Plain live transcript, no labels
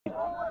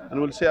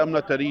and will say, I'm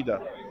not a reader.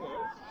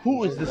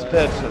 Who is this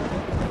person?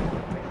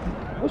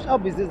 Which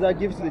app is this that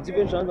gives the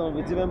different translations of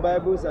the different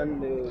Bibles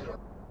and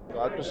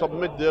God, to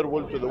submit their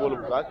will to the will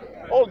of God.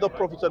 All the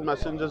prophets and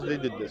messengers, they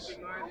did this.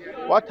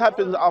 What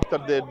happens after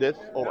their death,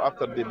 or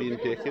after they've been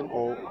taken,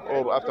 or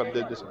after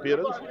their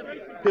disappearance?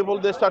 People,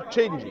 they start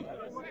changing.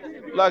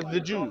 Like the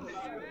Jews.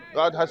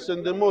 God has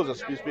sent them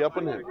Moses, peace be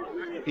upon him.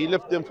 He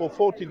left them for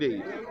 40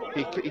 days.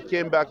 He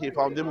came back, he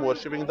found them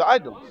worshipping the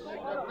idols,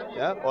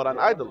 yeah, or an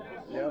idol.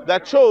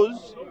 That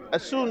shows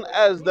as soon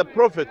as the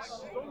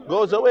prophets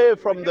goes away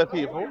from the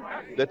people,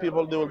 they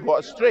will go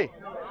astray.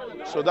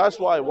 So that's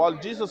why while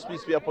Jesus,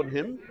 peace be upon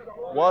him,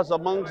 was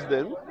amongst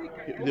them,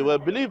 they were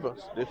believers.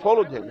 They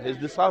followed him. His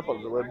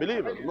disciples, they were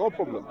believers, no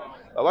problem.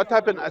 But what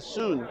happened as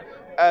soon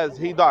as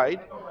he died,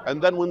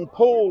 and then when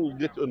Paul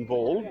get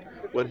involved,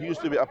 where he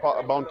used to be a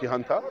bounty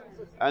hunter,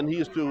 and he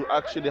used to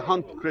actually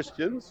hunt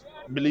Christians,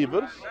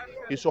 believers,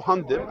 he used to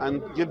hunt them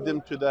and give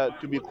them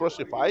to be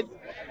crucified,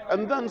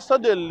 and then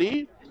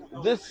suddenly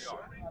this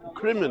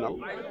criminal,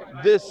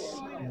 this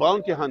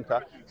bounty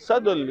hunter,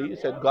 suddenly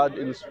said, God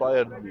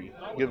inspired me,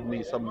 give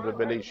me some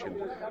revelation.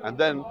 And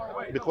then,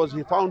 because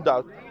he found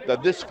out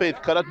that this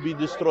faith cannot be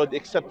destroyed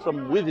except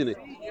from within it,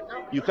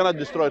 you cannot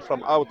destroy it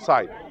from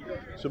outside.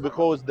 So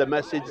because the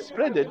message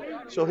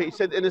spreaded, so he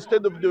said,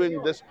 instead of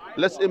doing this,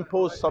 let's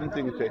impose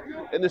something to it.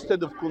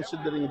 Instead of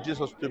considering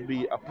Jesus to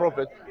be a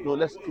prophet, no,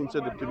 let's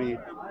consider to be,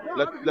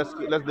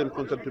 let them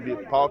consider to be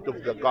part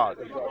of the God.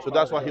 So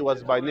that's why he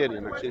was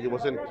binarian. Actually, he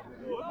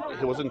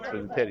wasn't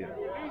Trinitarian.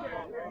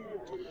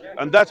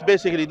 And that's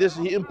basically this.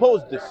 He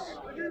imposed this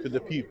to the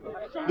people.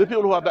 The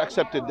people who have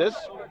accepted this,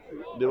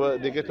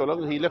 they get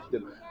along. He left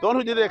them. The one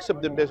who didn't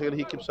accept them, basically,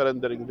 he keeps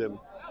surrendering them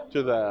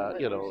to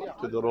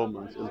the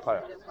Romans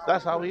Empire.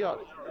 That's how we are.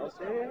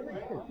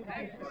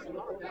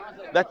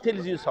 That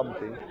tells you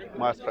something,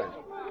 my friend.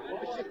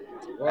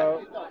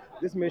 well,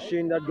 this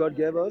machine that God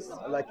gave us,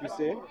 like you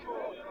say,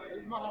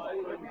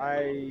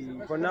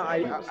 for now I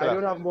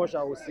don't have much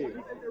I will say.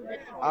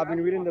 I've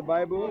been reading the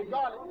Bible,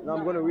 now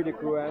I'm going to read the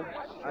Quran,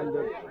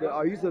 and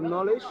I use the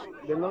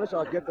knowledge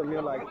I'll get from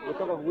here, like the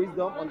talk of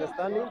wisdom,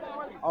 understanding.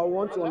 I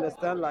want to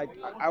understand, like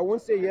I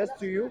won't say yes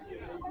to you,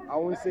 I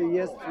won't say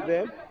yes to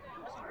them,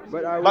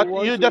 but I But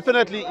want you to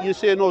definitely you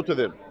say no to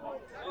them.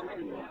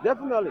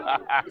 definitely.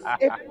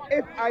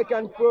 If I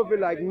can prove it,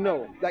 like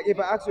no, like if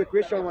I ask you a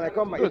question when I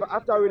come back, Good.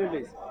 after reading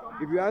this,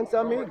 if you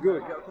answer me,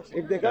 good.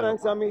 If they can't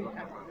answer me,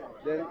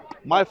 then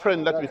My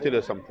friend, let me tell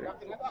you something.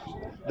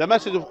 The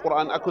message of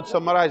Quran, I could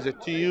summarize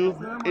it to you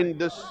in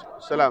this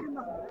salam.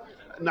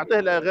 نعطيه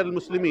لغير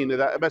المسلمين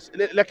اذا بس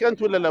لك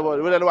انت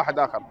ولا لواحد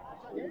اخر.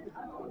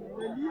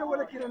 لي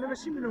ولكن انا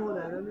ماشي من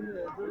هنا، انا من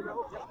دوله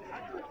اخرى.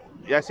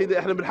 يا سيدي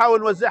احنا بنحاول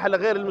نوزعها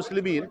لغير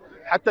المسلمين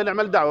حتى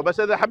نعمل دعوه، بس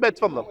اذا حبيت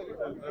تفضل.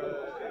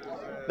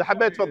 اذا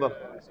حبيت تفضل.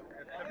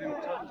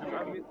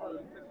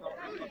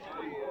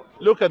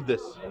 Look at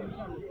this.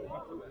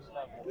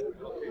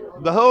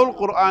 The whole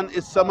Quran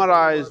is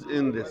summarized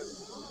in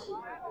this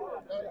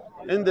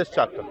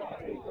chapter.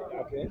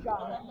 okay.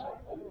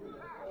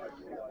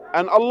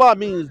 And Allah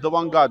means the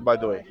one God, by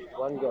the way.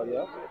 One God,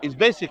 yeah. It's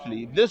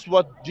basically this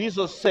what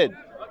Jesus said.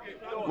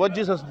 What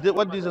Jesus did,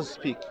 what Jesus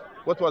speak?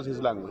 What was his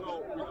language?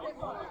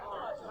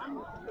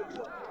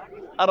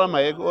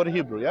 Aramaic or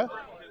Hebrew, yeah?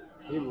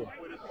 Hebrew.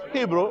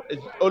 Hebrew is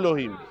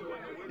Elohim,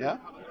 yeah?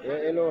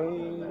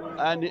 Elohim.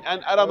 And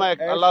Aramaic,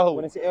 Allahu.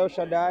 When I say El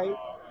Shaddai.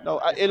 No,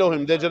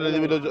 Elohim, they generally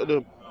will use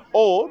Elohim.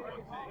 Or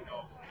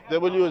they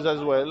will use as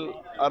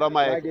well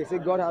Aramaic. Like they say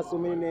God has so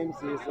many names.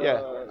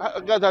 Yeah,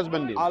 God has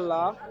many names.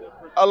 Allah.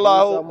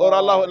 Allahu or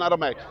Allahu in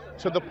Aramaic.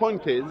 So the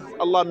point is,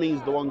 Allah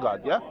means the one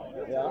God, yeah?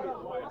 Yeah.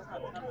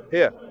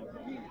 Here,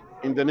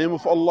 in the name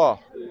of Allah,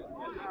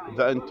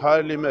 the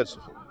entirely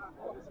merciful,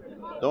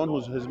 the one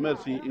whose his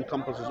mercy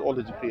encompasses all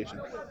his creation,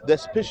 the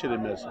especially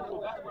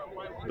merciful,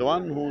 the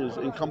one who is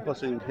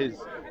encompassing his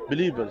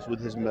believers with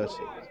his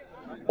mercy.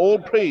 All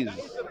praise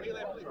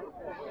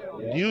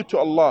due to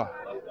Allah,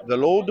 the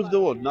Lord of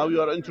the world. Now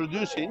you are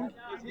introducing,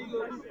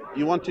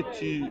 you wanted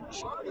to,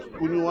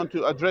 when you want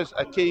to address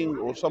a king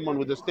or someone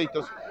with a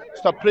status,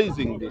 start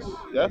praising this,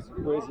 yeah?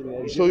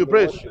 So you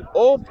praise,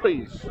 all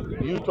praise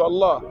due to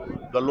Allah,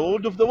 the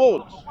Lord of the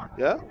worlds,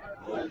 yeah?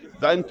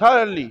 The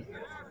entirely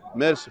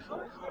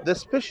merciful, the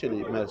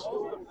specially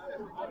merciful,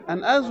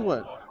 and as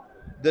well,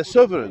 the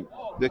sovereign,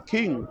 the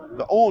king,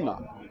 the owner,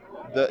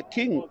 the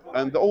king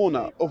and the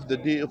owner of the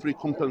day of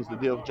recompense, the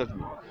day of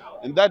judgment.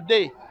 In that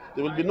day,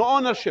 there will be no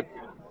ownership,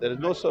 there is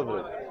no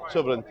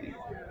sovereignty,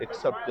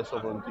 except the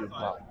sovereignty of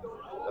God.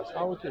 That's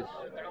how it is.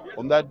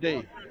 On that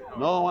day,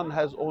 no one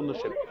has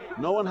ownership,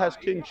 no one has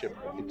kingship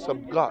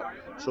except God.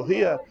 So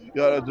here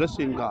you are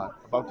addressing God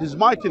about his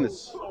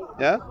mightiness.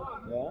 Yeah?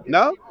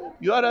 Now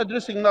you are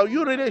addressing now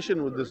your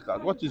relation with this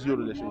God. What is your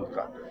relation with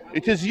God?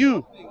 It is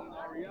you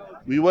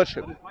we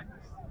worship.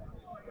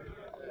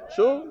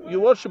 So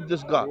you worship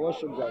this God.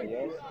 Worship God,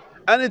 yes.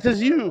 And it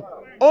is you,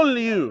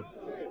 only you,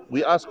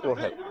 we ask for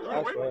help.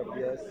 Ask for help,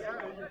 yes.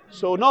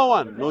 So no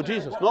one, no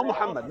Jesus, no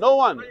Muhammad, no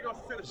one,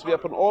 peace be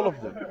upon all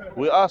of them,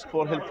 we ask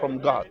for help from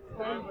God.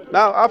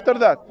 Now after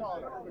that,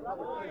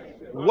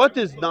 what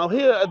is now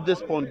here at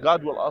this point,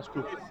 God will ask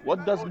you,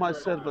 what does my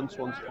servant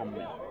want from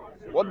me?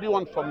 What do you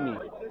want from me,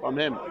 from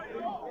him?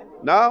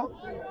 Now,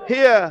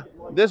 here,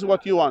 this is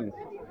what you want.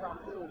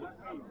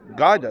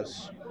 Guide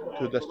us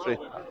to the straight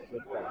path.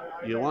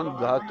 You want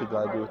God to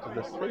guide you to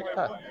the straight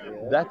path.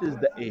 That is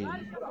the aim,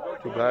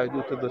 to guide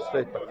you to the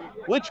straight path.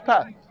 Which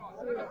path?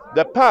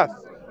 The path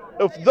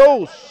of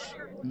those,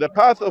 the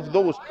path of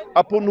those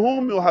upon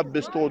whom you have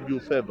bestowed your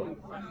favor.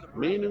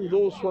 Meaning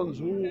those ones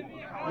who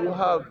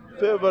have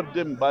favored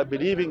them by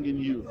believing in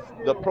you,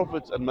 the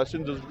prophets and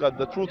messengers of God,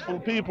 the truthful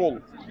people,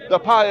 the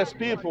pious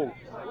people.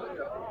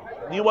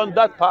 You want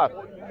that path.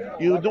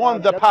 You don't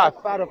want the path.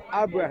 That path of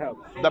Abraham.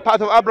 The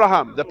path of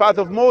Abraham, the path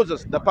of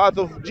Moses, the path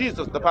of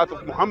Jesus, the path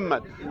of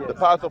Muhammad, the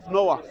path of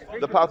Noah,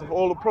 the path of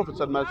all the prophets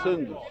and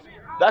messengers.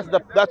 That's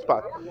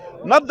path.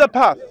 Not the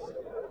path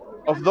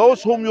of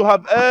those whom you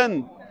have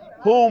earned,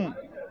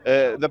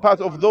 the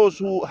path of those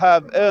who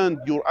have earned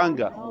your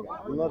anger.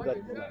 Not that.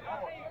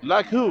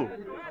 Like who?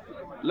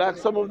 Like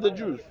some of the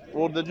Jews,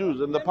 or the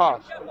Jews in the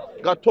past.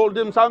 God told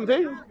them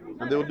something,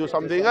 and they will do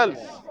something else.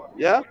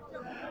 Yeah?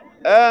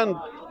 And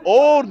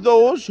all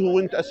those who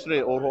went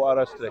astray or who are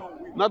astray.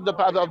 Not the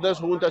path of those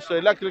who went astray,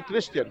 like the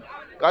Christian.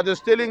 God is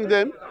telling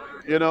them,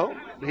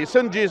 He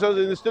sent Jesus,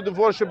 and instead of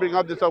worshiping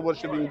God, they start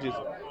worshiping Jesus.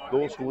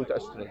 Those who went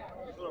astray.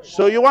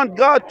 So you want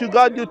God to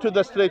guide you to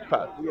the straight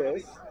path.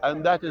 Yes.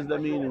 And that is the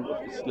meaning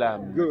of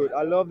Islam. Good.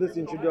 I love this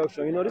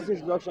introduction. This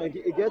introduction,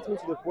 it gets me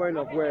to the point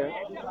of where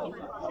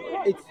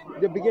it's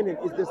the beginning.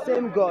 It's the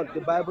same God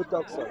the Bible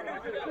talks of.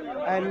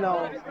 And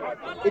now,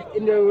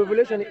 in the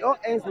Revelation, it all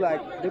ends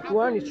like the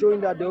Quran is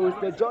showing that there is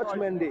the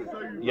judgment day.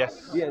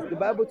 Yes. Yes, the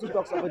Bible too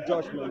talks of a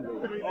judgment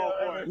day.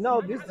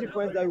 Now, this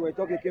difference that we were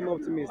talking came up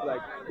to me is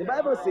like, the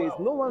Bible says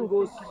no one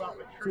goes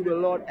to the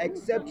Lord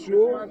except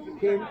through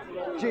him,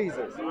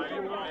 Jesus.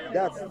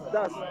 That's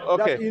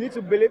okay. You need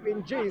to believe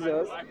in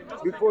Jesus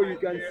before you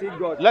can see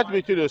God. Let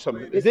me tell you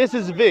something. This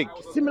is vague.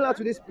 Similar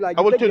to this, like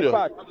I will tell you.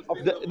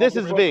 This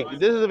is vague.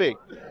 This is vague.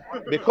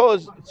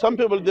 Because some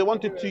people, they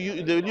wanted to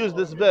use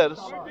this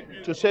verse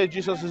to say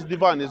Jesus is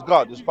divine, is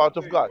God, is part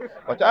of God.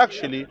 But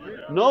actually,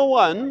 no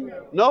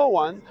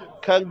one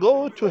can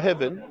go to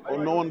heaven, or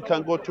no one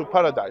can go to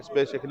paradise,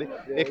 basically,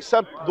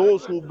 except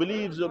those who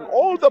believes in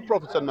all the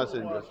prophets and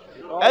messengers.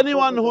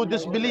 Anyone who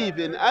disbelieves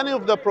in any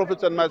of the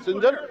prophets and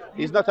messengers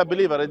is not a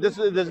believer. This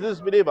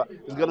disbeliever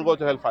is going to go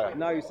to hellfire.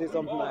 Now you say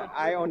something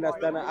I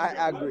understand,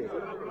 I agree.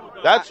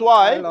 That's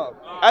why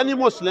any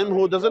Muslim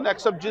who doesn't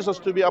accept Jesus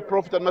to be a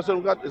prophet and messenger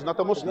of God is not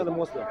a Muslim. Not a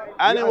Muslim.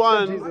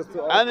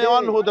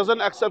 Anyone who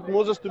doesn't accept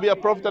Moses to be a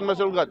prophet and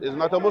messenger of God is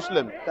not a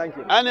Muslim. Thank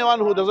you. Anyone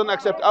who doesn't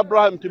accept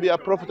Abraham to be a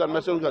prophet and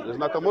messenger of God is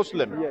not a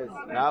Muslim. Yes.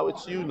 Now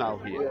it's you now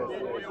here.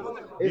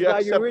 Yes. It's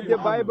like you read the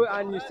Bible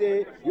and you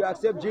say you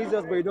accept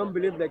Jesus, but you don't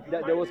believe that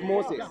there was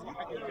Moses.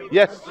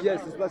 Yes.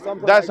 Yes, it's like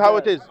something that's like how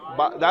that. it is.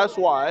 But that's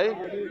why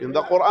in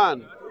the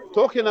Quran,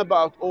 talking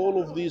about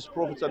all of these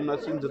prophets and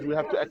messengers, we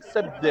have to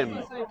accept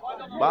them,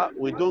 but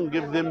we don't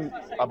give them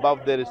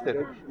above their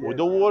status. We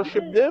don't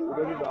worship them.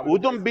 We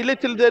don't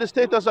belittle their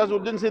status, as we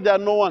didn't say they are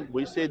no one.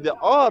 We say they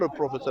are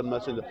prophets and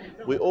messengers.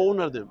 We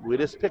honor them. We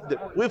respect them.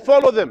 We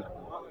follow them,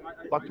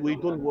 but we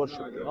don't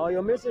worship them. Oh,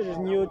 your message is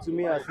new to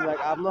me. As like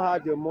I've not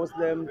had your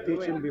Muslim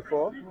teaching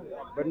before,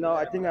 but now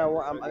I think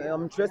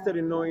I'm interested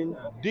in knowing.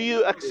 Do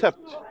you accept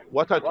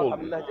what I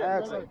told you? Like, I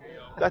accept.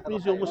 That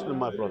means you're Muslim,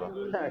 my brother.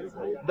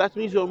 That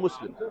means you're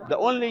Muslim. The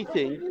only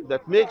thing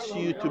that makes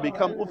you to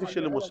become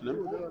officially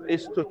Muslim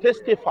is to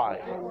testify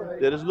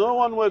there is no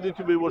one worthy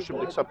to be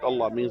worshipped except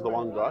Allah, means the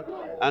one God,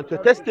 and to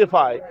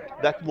testify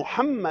that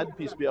Muhammad,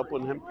 peace be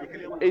upon him,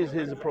 is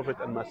his prophet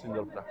and messenger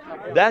of God.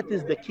 That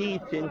is the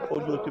key thing for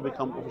you to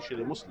become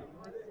officially Muslim.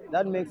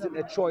 That makes it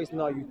a choice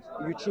now. You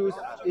choose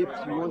if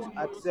you want to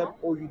accept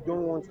or you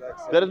don't want to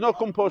accept. There is no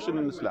compulsion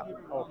in Islam.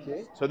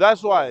 Okay. So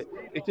that's why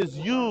it is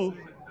you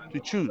to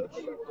choose.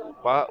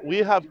 But we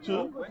have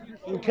to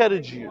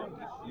encourage you,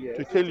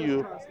 to tell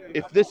you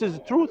if this is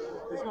truth,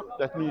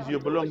 that means you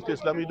belong to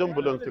Islam, you don't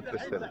belong to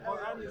Christianity.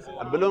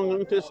 And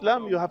belonging to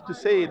Islam, you have to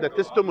say the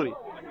testimony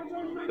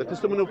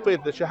of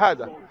faith, the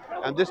Shahada.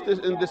 And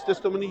in this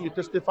testimony, you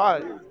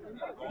testify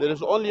there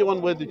is only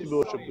one worthy to be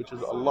worshipped, which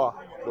is Allah,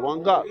 the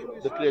one God,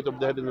 the creator of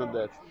the heavens and the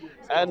earth.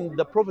 And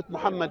the Prophet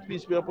Muhammad,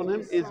 peace be upon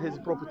him, is his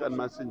prophet and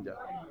messenger.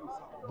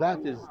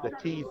 That is the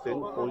key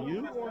thing for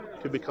you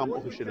to become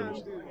officially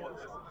Muslim.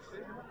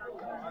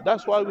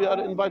 That's why we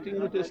are inviting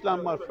you to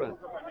Islam, my friend.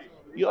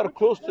 You are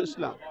close to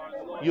Islam.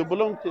 You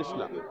belong to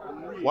Islam.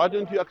 Why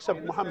don't you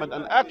accept Muhammad?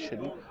 And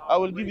actually, I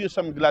will give you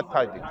some glad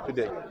tidings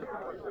today.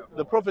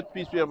 The Prophet,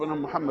 peace be upon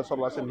him, Muhammad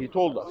sallallahu alaihi wasallam, he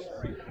told us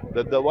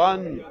that the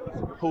one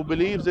who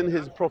believes in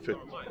his prophet,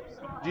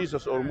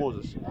 Jesus or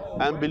Moses,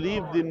 and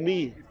believed in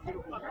me,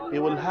 he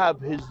will have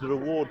his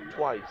reward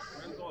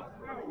twice.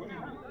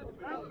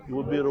 You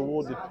will be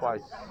rewarded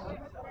twice.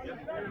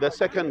 The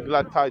second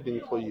glad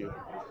tidings for you,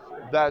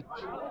 that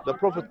The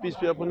Prophet, peace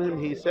be upon him,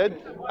 he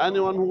said,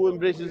 anyone who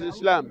embraces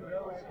Islam,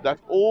 that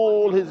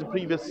all his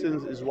previous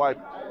sins is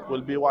wiped,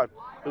 will be wiped.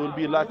 It will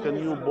be like a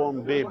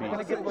newborn baby.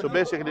 So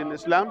basically in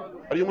Islam,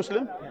 are you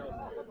Muslim?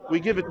 We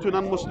give it to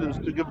non-Muslims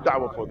to give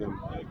da'wah for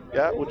them.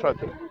 Yeah, we try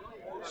to.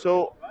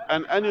 So,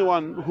 and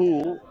anyone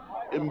who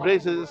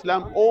embraces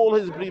Islam, all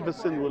his previous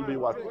sins will be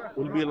wiped.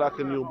 Will be like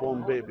a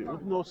newborn baby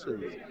with no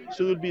sins.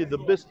 So you'll be the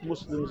best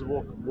Muslims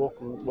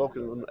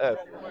walking on earth.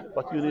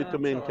 But you need to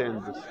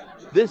maintain this.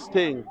 This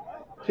thing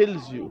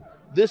tells you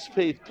this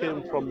faith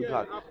came from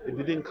God. It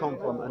didn't come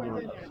from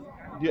anyone else.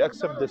 Do you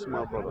accept this,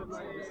 my brother?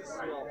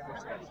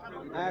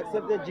 I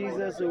accepted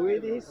Jesus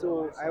already,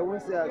 so I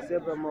won't say I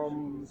accept I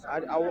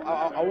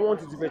want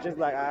to differentiate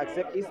like I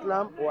accept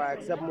Islam or I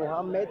accept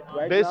Mohammed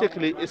right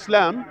Basically, now.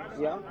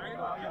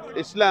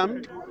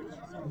 Islam,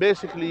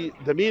 basically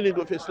the meaning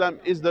of Islam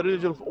is the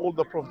religion of all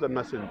the prophets and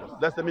messengers.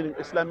 That's the meaning.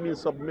 Islam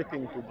means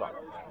submitting to God.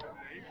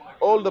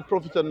 All the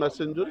prophets and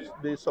messengers,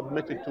 they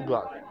submitted to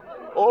God.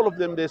 All of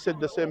them, they said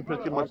the same,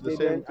 pretty much the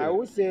same thing. I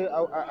would say,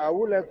 I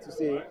would like to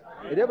say,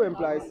 it never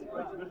implies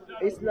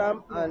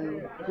Islam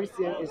and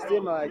Christian is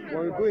same. Like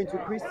when we go into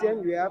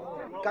Christian, we have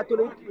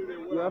Catholic,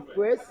 you have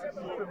Praise,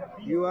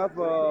 you have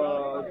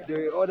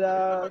the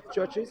other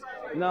churches.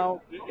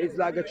 Now it's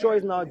like a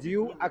choice. Now, do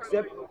you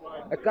accept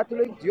a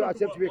Catholic? Do you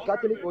accept to be a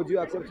Catholic, or do you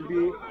accept to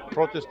be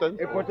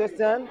Protestant? A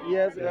Protestant,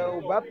 yes,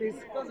 or Baptist.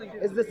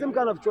 It's the same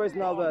kind of choice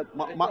now that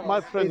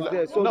my friend.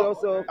 there. So No,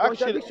 there's a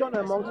contradiction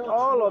amongst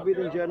all of it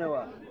in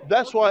general.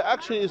 That's why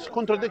actually it's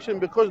contradiction,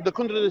 because the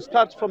contradiction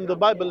starts from the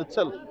Bible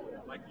itself.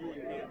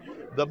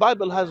 The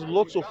Bible has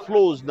lots of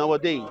flaws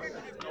nowadays.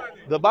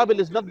 The Bible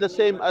is not the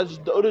same as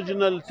the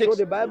original text. So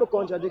the Bible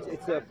contradicts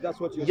itself. That's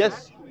what you're saying.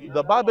 Yes,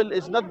 the Bible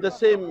is not the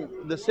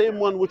same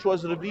one which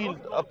was revealed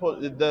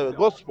upon the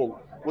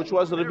Gospel, which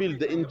was revealed,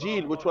 the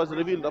Injil, which was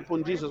revealed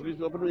upon Jesus,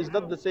 is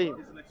not the same.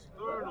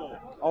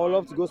 I would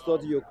love to go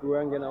study your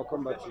Quran, and I'll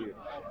come back to you.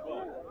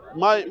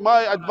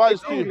 My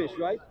advice to you. English,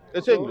 right?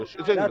 It's English.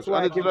 It's English. That's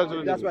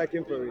why I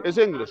came for it. It's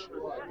English.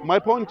 My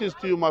point is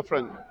to you, my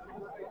friend.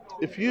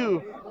 If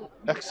you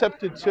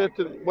accepted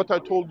certain what I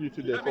told you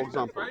today, for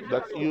example,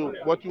 that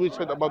what we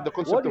said about the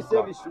concept of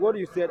God. What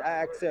you said,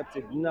 I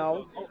accepted.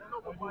 Now,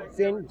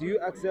 saying, do you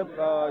accept?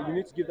 You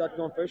need to give that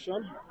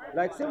confession.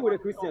 Like same with the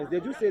Christians, they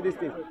do say these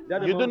things.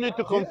 You don't need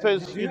to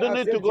confess. You don't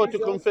need to go to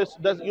confess.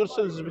 That your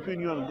sins is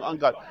between you and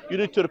God. You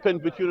need to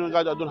repent between you and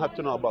God. I don't have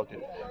to know about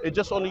it. It's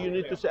just only you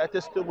need to say a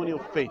testimony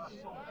of faith.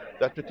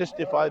 That to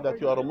testify that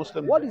you are a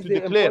Muslim, what is to the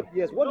declare.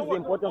 Yes, what is the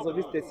importance of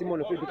this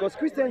testimony of faith? Because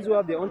Christians who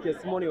have their own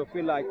testimony of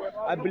faith, like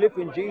I believe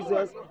in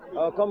Jesus,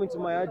 come into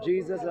my heart,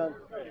 Jesus, and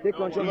take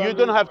control. You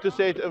don't have to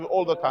say it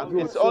all the time.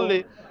 Good.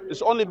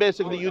 It's only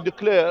basically you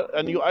declare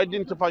and you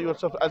identify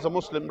yourself as a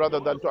Muslim rather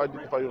than to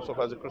identify yourself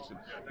as a Christian.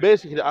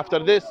 Basically, after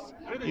this,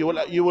 you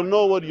will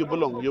know where you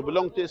belong. You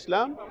belong to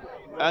Islam,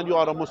 and you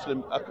are a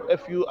Muslim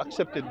if you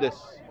accepted this.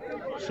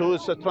 So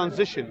it's a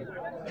transition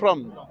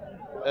from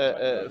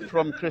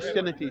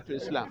Christianity to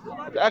Islam.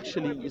 It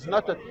actually is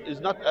not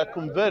a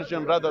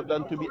conversion rather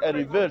than to be a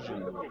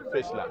reversion to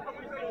Islam.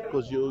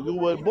 Because you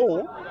were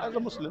born as a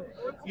Muslim.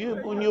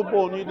 When you're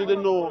born, you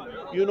didn't know,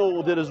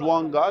 there is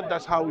one God.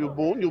 That's how you're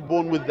born. You're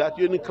born with that.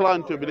 You're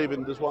inclined to believe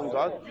in this one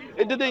God.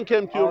 It didn't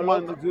come to your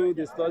mind. I like to do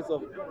the studies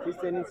of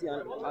Christianity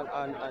and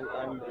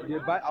the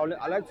Bible.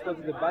 I like to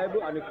study the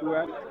Bible and the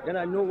Quran. Then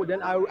I know.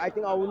 Then I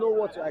think I will know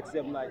what to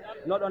accept. Like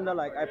not under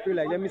like I feel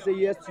like let me say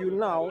yes to you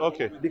now.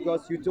 Okay.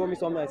 Because you told me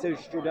something. I said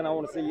it's true. Then I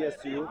want to say yes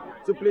to you.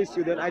 So please,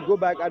 you. Then I go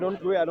back. I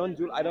don't pray. I don't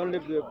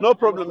live the. No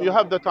problem. You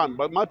have the time.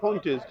 But my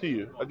point is to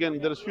you again.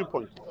 There is few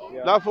points.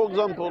 Yeah. Now, for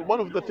example, one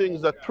of the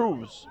things that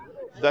proves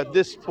that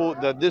this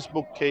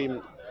book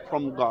came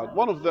from God.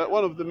 One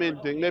of the main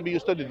things. Maybe you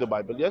studied the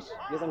Bible. Yes.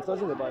 Yes, I'm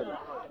studying the Bible.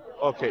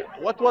 Okay.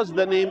 What was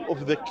the name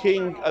of the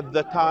king at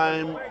the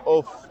time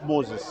of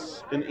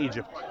Moses in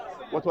Egypt?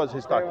 What was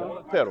his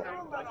title? Pharaoh.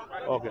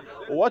 Okay.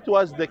 What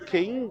was the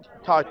king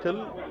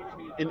title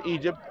in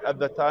Egypt at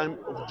the time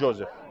of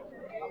Joseph?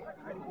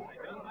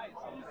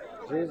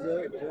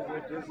 Joseph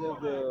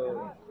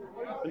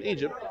in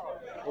Egypt.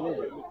 In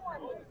Egypt.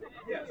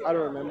 I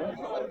don't remember.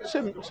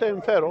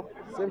 Same Pharaoh.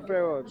 Same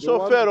Pharaoh.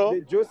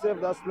 Pharaoh. Joseph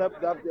that slept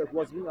that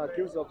was being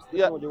accused of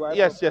sleeping with the wife.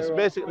 Yes.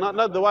 Basically,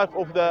 not the wife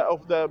of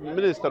the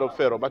minister of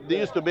Pharaoh, but they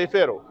used to be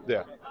Pharaoh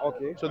there.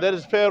 Okay. So there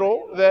is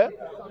Pharaoh there.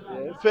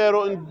 Yes.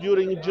 Pharaoh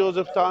during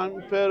Joseph's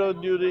time. Pharaoh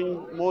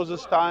during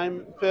Moses'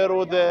 time.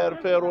 Pharaoh there.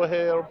 Pharaoh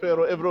here.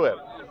 Pharaoh everywhere.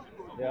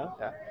 Yeah.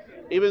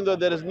 Even though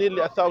there is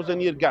nearly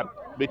 1,000-year gap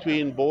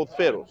between both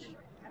pharaohs.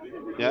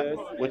 Yeah. Yes.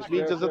 Which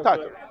means there's a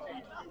title.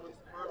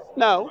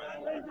 Now,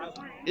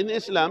 in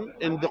Islam,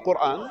 in the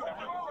Quran,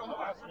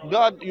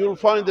 God, you'll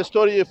find the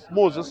story of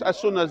Moses as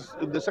soon as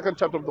in the second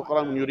chapter of the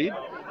Quran when you read,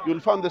 you'll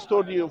find the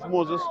story of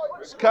Moses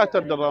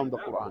scattered around the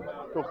Quran,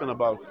 talking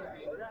about,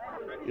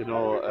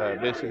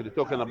 basically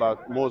talking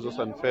about Moses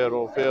and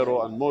Pharaoh,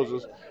 Pharaoh and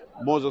Moses,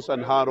 Moses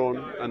and Harun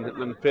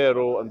and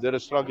Pharaoh and their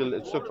struggle,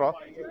 etc.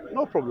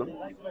 No problem.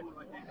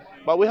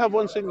 But we have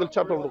one single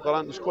chapter of the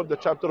Quran, it's called the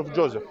chapter of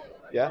Joseph.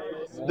 Yeah?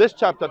 This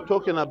chapter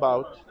talking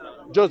about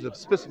Joseph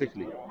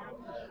specifically.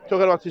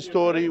 Talking about his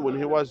story when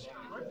he was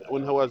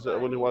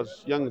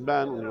young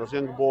man, when he was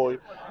young boy,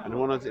 and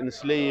when he was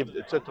enslaved,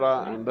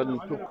 etc., and then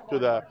took to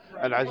the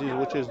Al Aziz,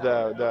 which is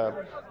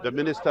the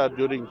minister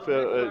during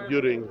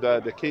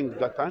the king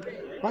that time.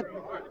 But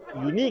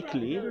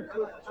uniquely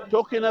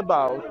talking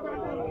about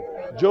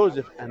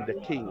Joseph and the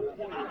king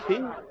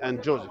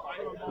and Joseph.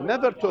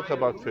 Never talk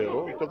about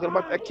Pharaoh. Talking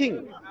about a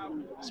king,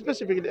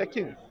 specifically a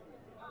king.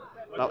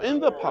 Now, in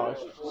the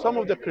past, some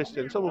of the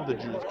Christians, some of the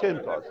Jews came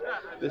to us.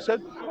 They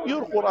said,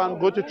 your Quran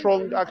got it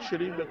wrong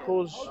actually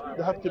because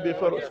they have to be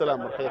Pharaoh.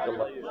 Salam,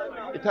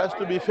 rahmatullah. It has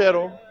to be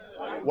Pharaoh.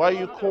 Why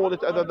you call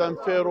it other than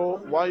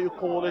Pharaoh? Why you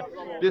call it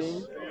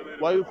this?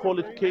 Why you call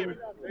it king?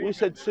 We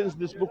said, since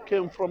this book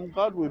came from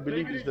God, we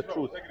believe it's the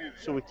truth.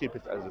 So we keep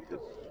it as it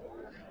is.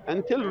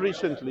 Until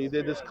recently,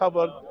 they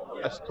discovered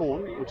a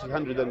stone, which is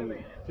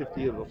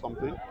 150 years or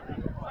something.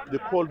 They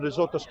called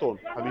risotto stone.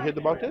 Have you heard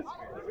about it?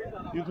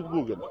 You could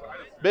Google.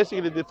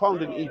 Basically, they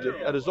found in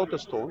Egypt a risotto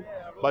stone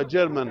by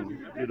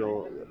German,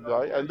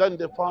 guy, and then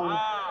they found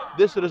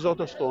this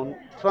risotto stone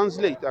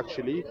translate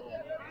actually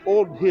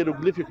old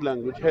hieroglyphic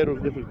language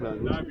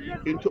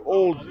into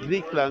old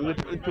Greek language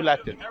into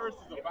Latin.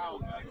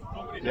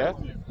 Yeah,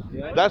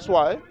 that's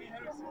why.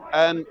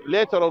 And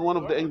later on, one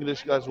of the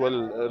English as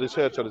well,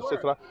 researchers,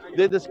 etc.,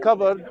 they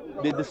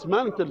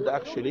dismantled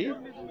actually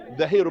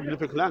the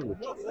hieroglyphic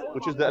language,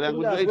 which is the I think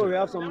language of that's where we Egypt.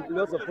 have some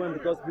lots of points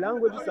because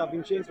languages have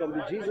been changed from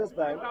the Jesus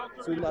time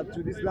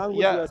to this language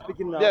we Yeah, are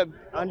speaking now, yeah,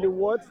 and the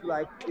words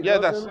like it yeah.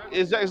 That's doesn't.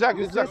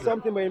 exactly, You say exactly.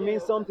 something, but it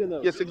means something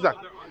else. Yes,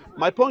 exactly.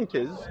 My point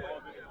is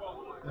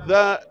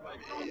that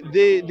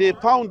they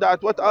found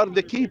out what are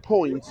the key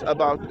points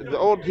about the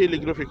old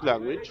hieroglyphic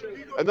language,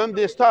 and then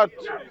they start,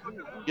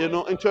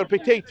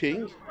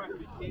 interpreting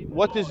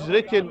what is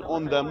written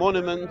on the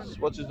monuments,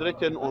 what is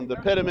written on the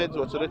pyramids,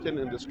 what's written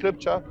in the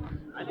scripture,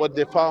 what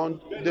they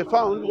found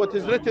what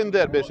is written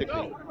there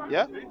basically.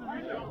 Yeah,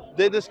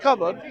 they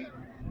discovered,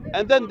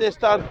 and then they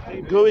start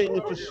going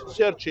into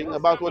searching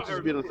about what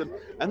is being written,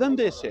 and then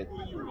they said,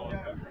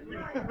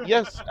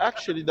 yes,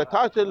 actually, the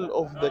title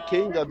of the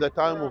king at the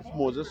time of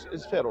Moses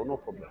is Pharaoh, no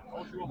problem.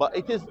 But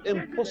it is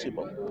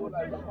impossible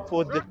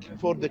for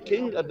the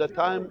king at the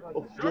time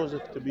of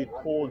Joseph to be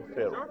called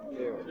Pharaoh.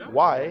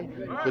 Why?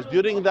 Because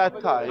during that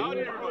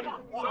time,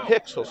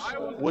 Hyksos,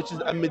 which is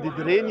a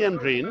Mediterranean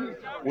reign,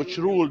 which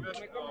ruled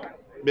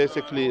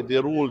basically they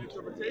ruled,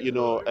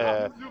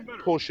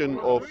 portion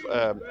of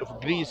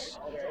Greece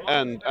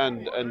and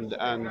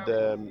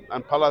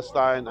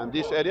Palestine and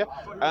this area,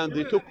 and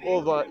they took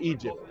over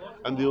Egypt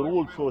and they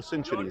ruled for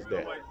centuries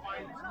there.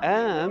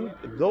 And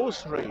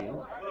those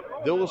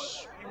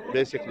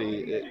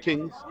basically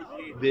kings,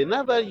 they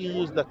never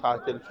used the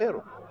title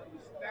Pharaoh.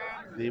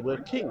 They were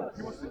kings.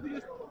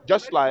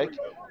 Just like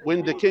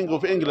when the king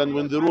of England,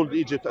 when they ruled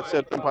Egypt at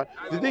certain point,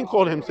 they didn't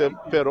call himself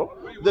Pharaoh.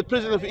 The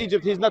president of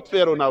Egypt, he's not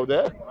Pharaoh now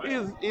there.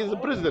 He's a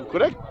president,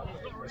 correct?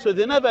 So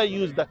they never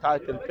used the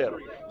title Pharaoh.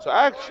 So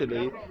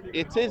actually,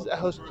 it is a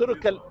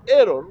historical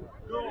error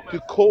to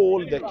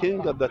call the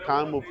king at the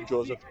time of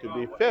Joseph to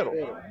be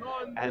Pharaoh.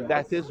 And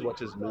that is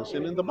what is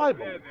mentioned in the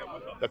Bible.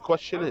 The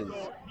question is,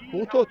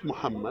 who taught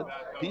Muhammad,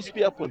 peace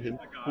be upon him,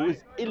 who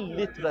is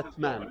illiterate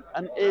man,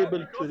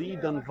 unable to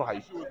read and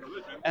write,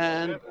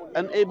 and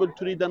unable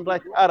to read and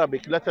write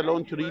Arabic, let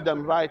alone to read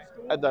and write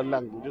other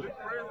languages?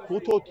 Who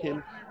taught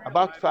him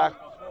about fact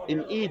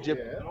in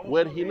Egypt,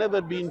 where he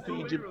never been to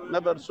Egypt,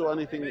 never saw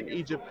anything in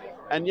Egypt,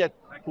 and yet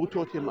who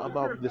taught him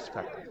about this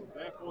fact?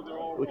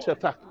 Which a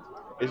fact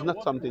is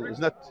not something, is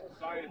not.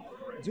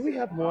 Do we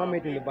have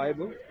Muhammad in the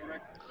Bible?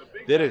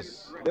 There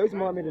is. There is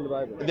Muhammad in the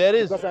Bible. There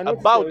is Because I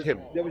noticed about him.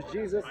 there was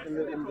Jesus in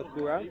the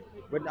Quran,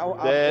 but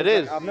There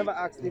is. I've never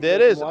asked if There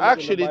there's is. Muhammad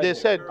Actually, in the they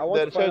Bible. said. I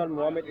want to find out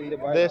Muhammad in the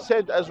Bible. They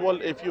said as well.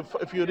 If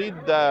you read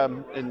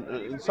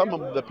in some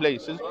of the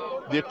places,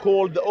 they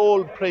call the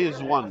all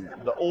praised one,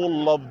 the all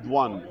loved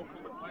one,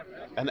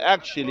 and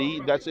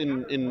actually that's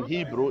in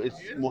Hebrew. It's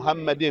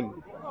Muhammadim.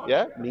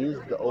 Yeah, means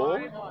the all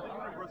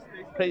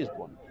praised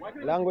one.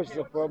 Language is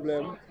a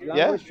problem. Yeah,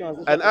 Language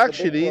translation and is a big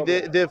actually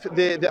problem.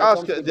 they When it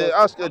ask comes to they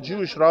gospel. ask a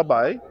Jewish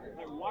rabbi.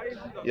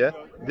 Yeah,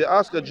 they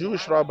ask a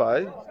Jewish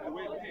rabbi.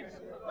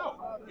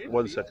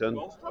 1 second.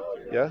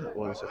 Yeah,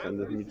 1 second.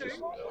 Let me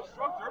just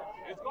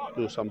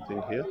do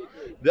something here.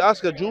 They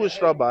ask a Jewish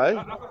rabbi.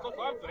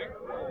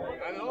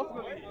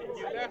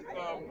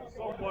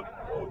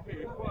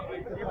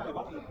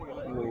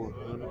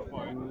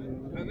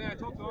 And then I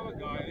talked to another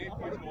guy, an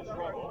atheist called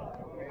Struggle,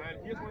 and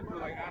he just went to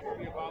ask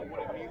me about what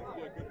it means to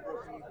be a good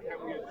person. Can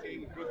we attain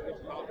goodness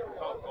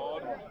without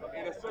God?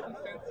 In a certain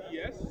sense,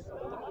 yes,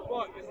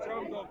 but in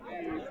terms of a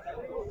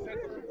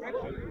sense of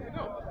perfection,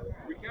 no.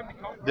 We can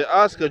become. They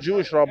ask a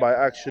Jewish rabbi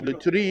actually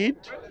to read.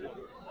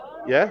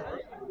 Yeah,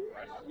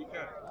 We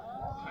can.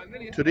 And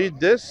then he to read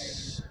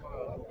this.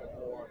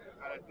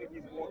 and I think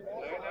he's more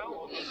clear now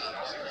on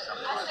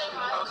understanding.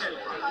 Okay,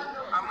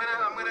 I'm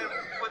gonna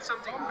put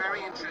something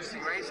very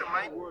interesting, right? So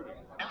my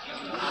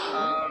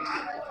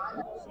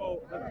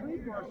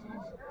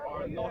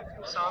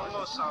Song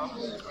of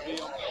Psalms,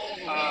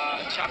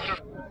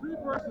 chapter.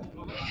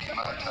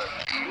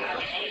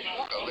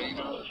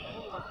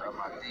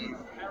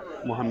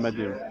 Mohammed.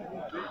 You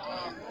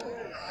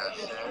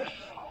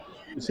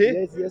see?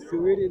 Yes, yes, to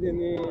read it in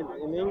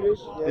English.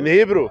 Yes. In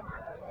Hebrew.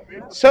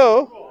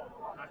 So,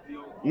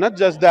 not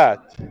just that,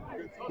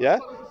 yeah,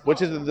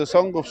 which is the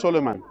Song of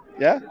Solomon,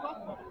 yeah.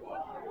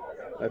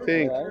 I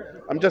think Alright.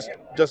 I'm just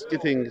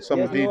getting some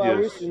Yes, no, I videos.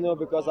 wish to know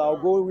because I'll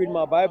go read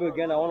my Bible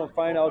again. I want to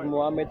find out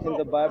Muhammad in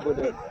the Bible.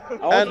 I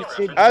want And to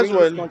see as bring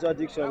well- these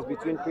contradictions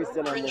between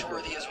Christian and Muslim.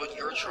 Cringeworthy is what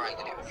you're trying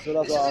to do. So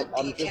that's This why is a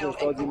I'm just detailed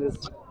studying this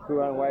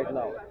Quran right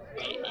now.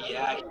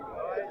 Yeah.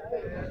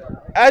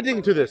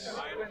 Adding to this,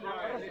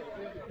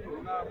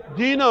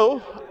 do you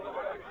know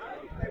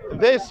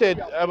they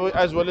said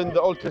as well in the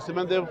Old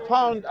Testament they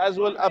found as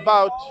well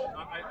about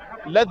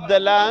let the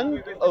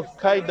land of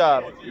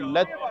Kedar,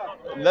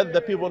 let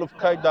the people of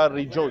Kedar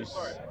rejoice,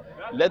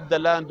 let the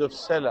land of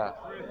Selah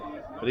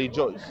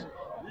rejoice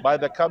by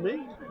the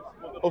coming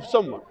of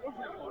someone.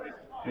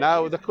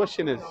 Now the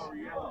question is,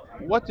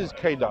 what is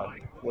Kedar,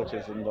 which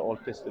is in the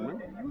Old Testament?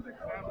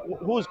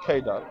 Who's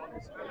Kedar?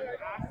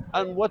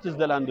 And what is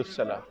the land of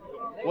Selah?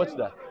 What's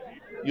that?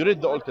 You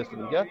read the Old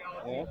Testament, yeah?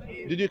 Yeah.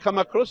 Did you come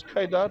across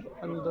Kedar?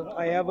 And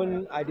I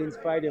haven't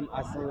identified them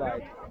as in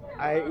like.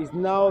 It's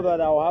now that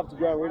I'll have to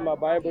go and read my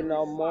Bible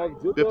now more.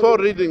 before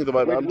reading the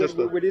Bible, with, I'm just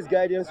with this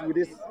guidance, with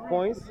these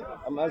points,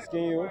 I'm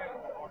asking you.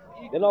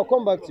 Then I'll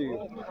come back to you.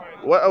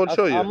 what I will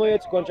show I'm not you. here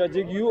to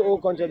contradict you or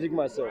contradict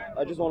myself.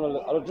 I just want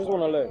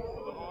to learn.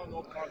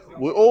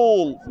 We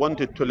all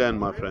wanted to learn,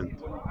 my friend.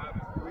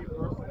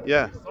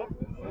 Yeah.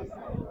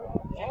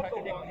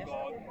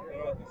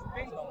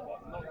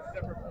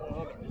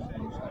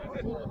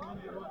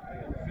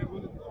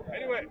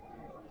 Anyway,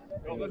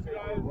 God bless you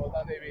guys.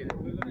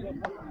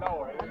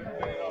 No,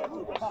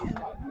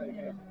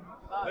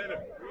 later.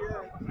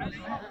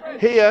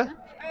 Here,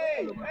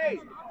 Hey,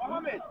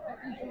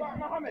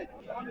 Mohammed.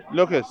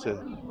 look at it.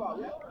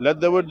 Let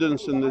the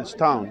wilderness in this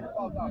town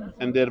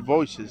and their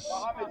voices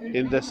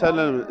in the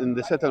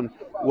settlement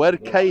where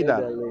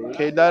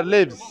Kedar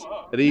lives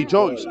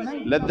rejoice.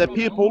 Let the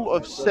people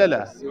of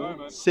Selah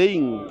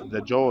sing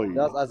the joy.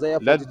 That's Isaiah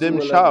Let them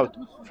 42:11. shout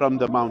from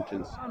the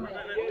mountains.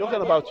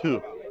 Talking about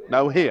who?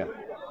 Now here.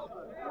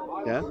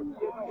 Yeah?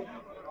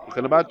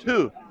 Talking about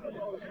who?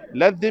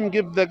 Let them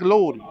give the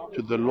glory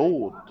to the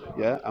Lord,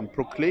 yeah, and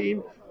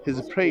proclaim his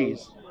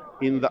praise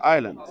in the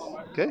islands.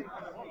 Okay?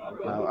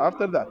 Now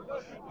after that,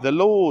 the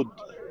Lord,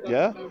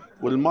 yeah,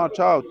 will march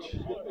out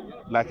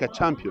like a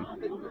champion,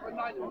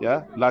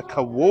 yeah, like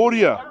a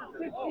warrior.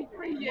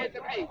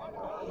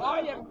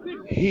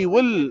 He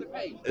will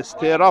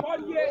stir up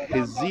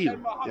his zeal,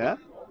 yeah,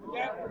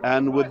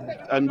 and with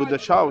a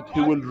shout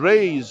he will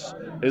raise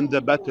in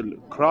the battle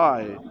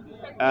cry,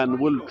 and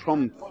will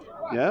triumph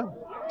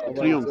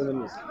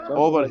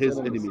over his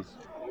enemies.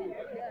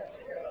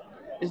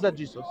 Is that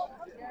Jesus?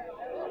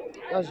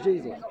 That's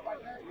Jesus.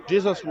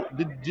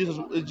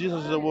 Is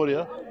Jesus a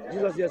warrior?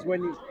 Jesus, yes,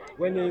 when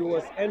he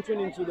was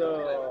entering into the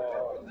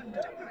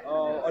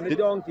on the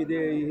donkey,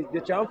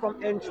 the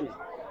triumphant entry,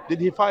 Did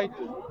he fight?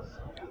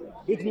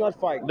 he did not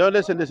fight. No,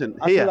 listen.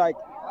 I feel Here. like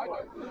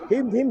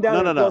him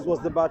down on the cross was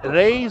the battle.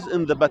 Raise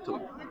in the battle.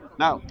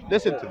 Now,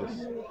 listen to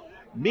this.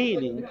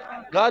 Meaning,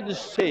 God is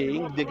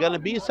saying they're gonna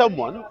be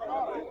someone.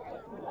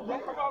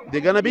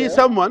 They're gonna be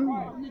someone.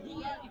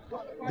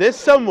 This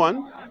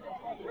someone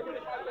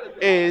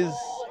is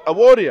a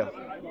warrior.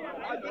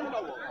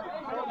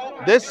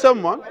 This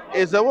someone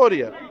is a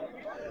warrior.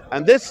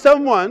 And this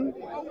someone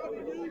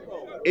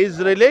is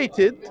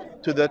related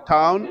to the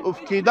town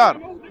of Kedar.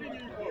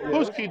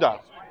 Who's Kedar?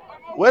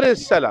 Where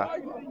is Salah?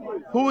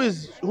 Who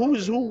is who?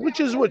 Which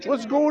is which?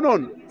 What's going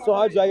on? So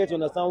how do I get to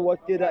understand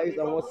what Kedar is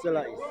and what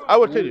Selah is? I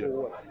will tell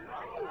you.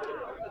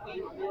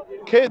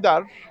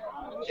 Kedar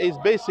is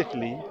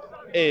basically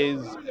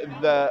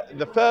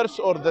the first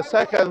or the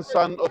second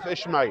son of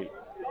Ishmael.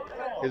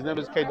 His name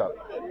is Kedar.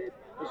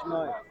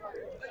 Ishmael.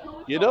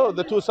 You know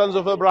the two sons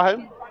of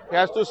Abraham? He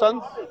has two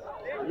sons,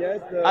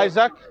 Yes,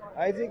 Isaac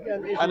Isaac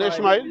and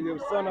Ishmael. the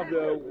son of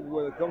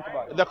the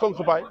concubine. the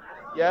concubine.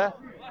 Yeah.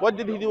 What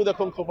did he do with the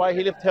concubine?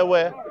 He left her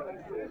where?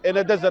 In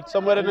a desert,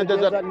 somewhere in a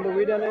desert. In the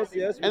wilderness,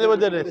 yes. In the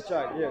wilderness. With the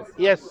child, yes.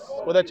 Yes,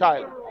 with a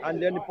child.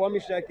 And then the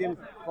promise came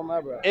from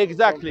Abraham.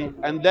 Exactly.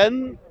 And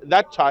then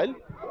that child,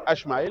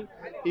 Ishmael,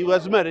 he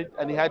was married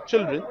and he had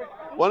children.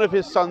 One of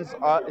his sons,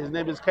 his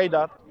name is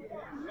Kedar.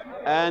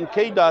 And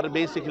Kedar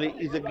basically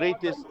is the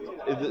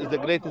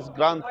greatest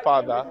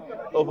grandfather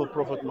of a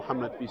Prophet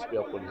Muhammad, peace be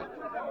upon him.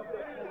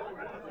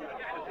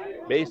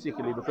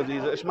 Basically, because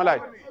he's an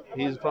Ishmaelite.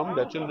 He's from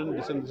the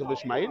descendants of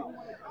Ishmael,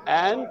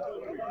 and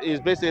he's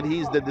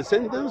the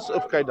descendants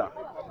of Kedar,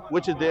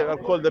 which is they are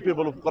called the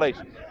people of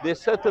Quraysh. They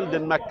settled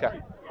in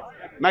Mecca.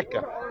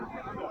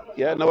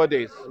 Yeah,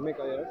 nowadays.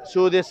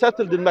 So they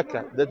settled in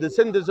Mecca. The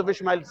descendants of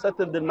Ishmael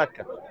settled in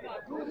Mecca.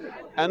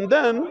 And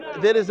then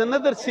there is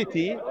another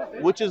city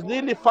which is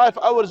nearly 5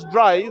 hours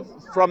drive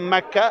from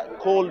Mecca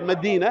called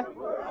Medina.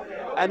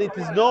 and it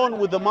is known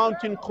with the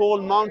mountain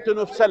called Mountain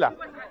of Salah.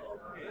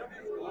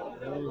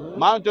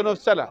 Mountain of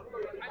Salah.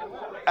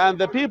 And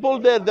the people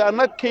there, they are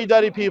not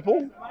Kedari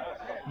people.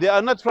 They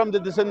are not from the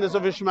descendants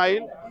of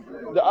Ishmael.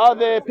 They are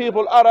the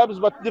people, Arabs,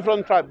 but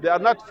different tribes. They are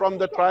not from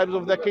the tribes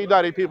of the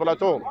Kedari people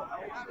at all.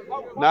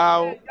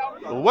 Now,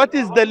 what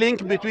is the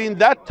link between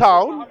that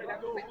town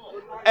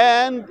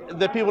and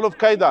the people of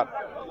Kedar?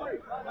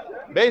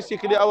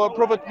 Basically, our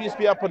Prophet, peace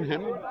be upon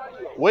him,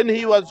 when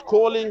he was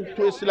calling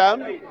to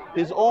Islam,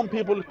 his own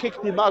people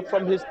kicked him out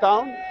from his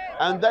town,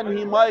 and then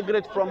he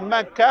migrated from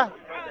Mecca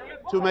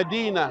to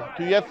Medina,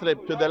 to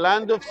Yathrib, to the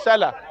land of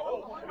Salah,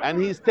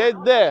 and he stayed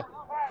there.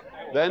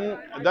 Then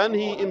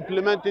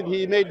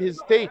he made his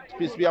state,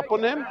 peace be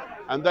upon him,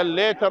 and then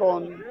later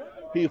on,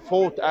 he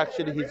fought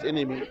actually his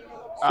enemy.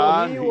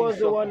 So he was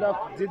the one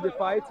that did the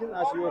fighting,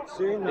 as you were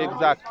saying now.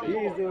 Exactly. He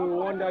is the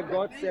one that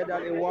God said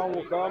that a one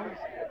will come.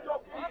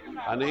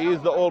 And he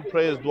is the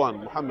all-praised one,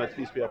 Muhammad,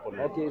 peace be upon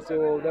him. Okay,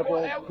 so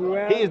therefore,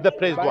 Quran, He is the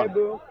praised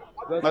Bible,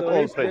 one. Not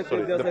all praised,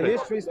 sorry. There's a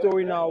history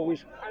story now,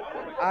 which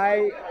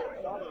I'm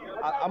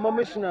a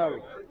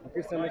missionary, a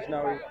Christian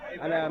missionary,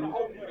 and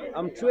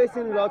I'm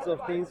tracing lots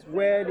of things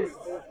where this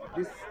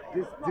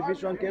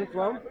division came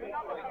from.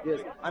 Yes,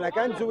 and I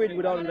can't do it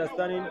without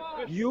understanding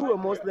you, a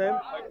Muslim,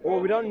 or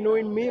without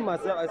knowing me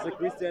myself as a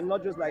Christian.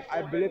 Not just like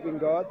I believe in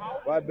God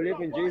or I believe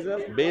in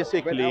Jesus.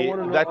 Basically,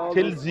 that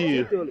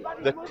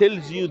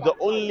tells you the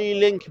only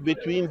link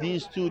between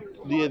these two,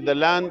 the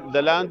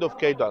land of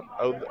Kedar,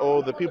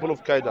 or the people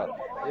of Kedar,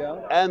 yeah,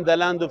 and the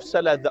land of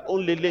Salah. The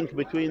only link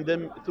between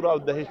them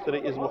throughout the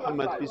history is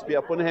Muhammad, peace be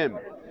upon him,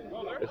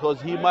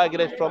 because he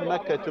migrated from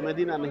Mecca to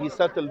Medina and he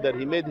settled there.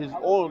 He made his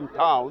own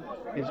town,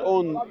 his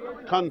own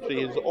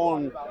country, his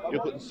own, you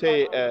could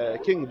say,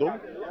 kingdom,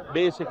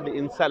 basically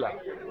in Salah,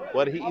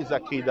 where he is a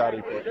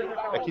Kedari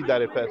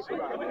person.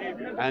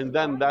 And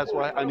then that's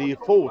why, and he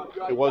fought.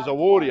 He was a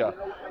warrior.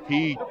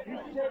 He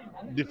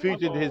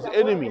defeated his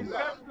enemies,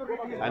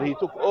 and he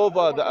took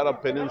over the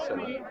Arab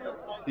Peninsula.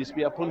 Peace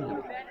be upon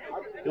him.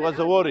 He was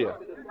a warrior.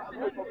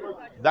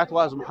 That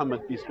was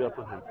Muhammad, peace be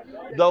upon him.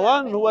 The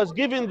one who was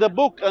given the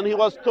book and he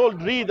was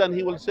told read, and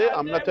he will say,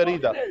 I'm not a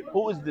reader.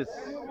 Who is this?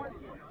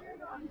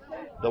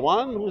 The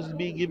one who is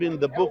be given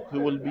the book,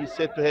 who will be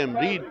said to him,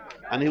 read,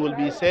 and he will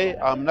be say,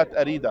 I'm not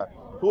a reader.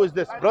 Who is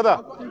this? Brother.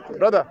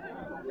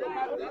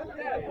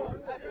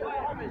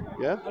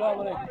 Yeah?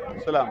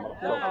 السلام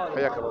عليكم.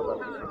 حياك الله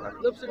وبارك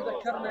فيك. لبسك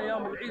ذكرنا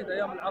ايام العيد،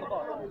 ايام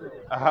العرضات.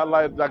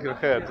 الله يجزاك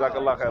الخير، جزاك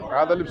الله خير.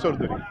 هذا لبس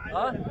اردني.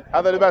 ها؟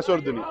 هذا لباس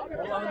اردني.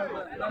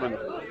 والله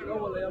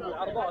اول ايام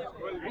العرضات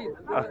العيد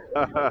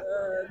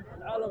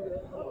العالم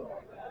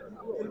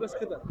يلبس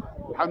كذا.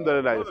 الحمد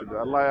لله يا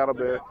سيدي، الله يا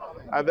رب.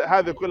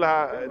 هذه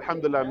كلها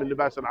الحمد لله من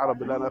لباس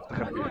العرب اللي انا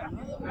افتخر فيه.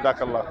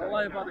 جزاك الله خير.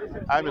 الله يبارك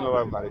فيك. امين، الله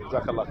يرضى عليك.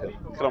 جزاك الله خير.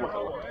 اكرمك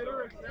الله.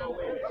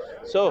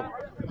 So,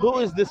 who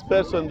is this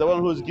person, the one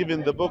who is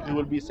given the book? He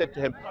will be said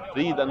to him,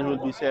 read, and he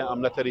will be saying, I'm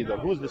not a reader.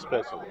 Who is this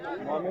person?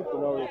 Mohammed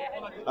Kunari.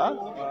 Huh?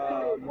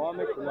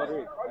 Mohammed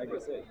Kunari, I can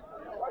say.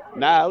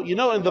 Now, you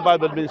know in the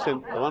Bible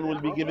mentioned, the one will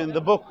be given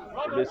the book.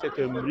 He will say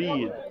to him,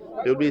 read.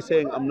 He will be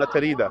saying, I'm not a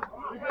reader.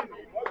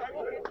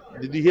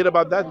 Did you hear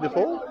about that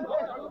before?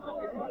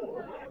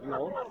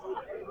 No.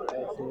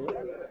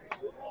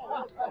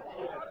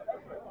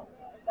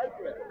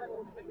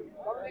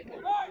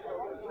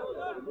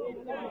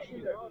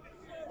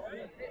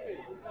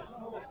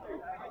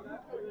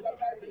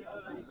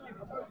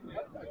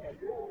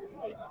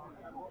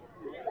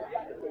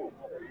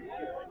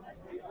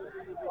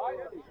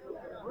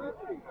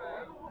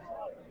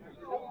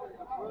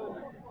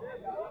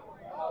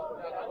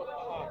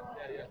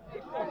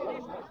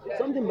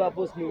 Something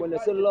baffles me when they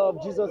say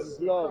love, Jesus is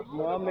love,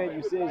 Mohammed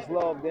you say is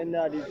love, then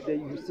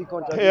you see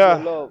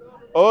contradiction love.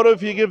 Or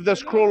if you give the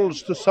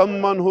scrolls to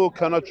someone who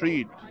cannot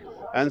read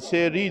and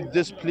say, read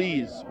this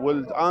please,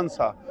 will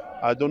answer,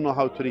 I don't know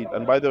how to read.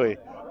 And by the way,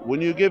 when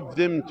you give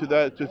them to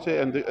that to say,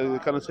 and they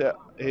cannot say,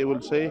 he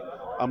will say,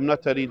 I'm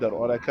not a reader,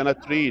 or I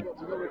cannot read.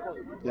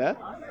 Yeah?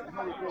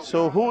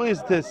 So who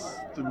is this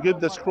to give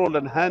the scroll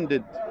and hand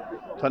it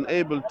to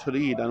unable to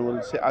read and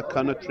will say, I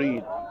cannot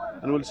read,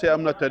 and will say,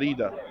 I'm not a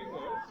reader?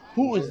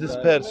 Who is this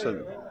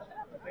person?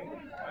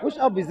 Which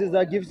app is this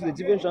that gives you the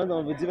different translations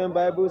of the different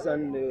Bibles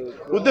and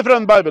with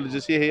different Bibles, you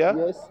see here?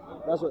 Yes,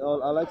 that's what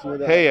I like to know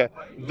that. Here.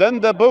 Then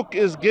the book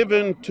is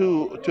given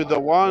to the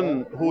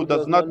one who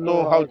does not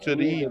know how to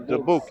read the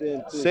book,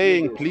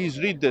 saying, please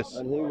read this.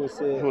 And he will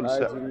say, He will say,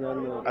 do not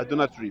know. I do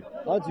not read.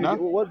 How do you No?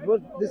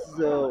 what this is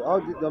how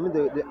do I mean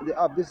the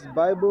app, this is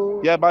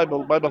Bible? Yeah,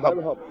 Bible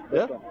Hub.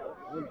 Yeah?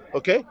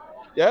 Okay?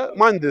 Yeah?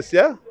 Mind this,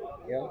 yeah?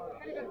 Yeah.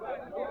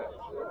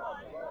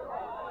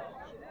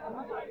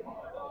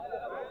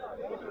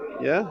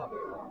 Yeah?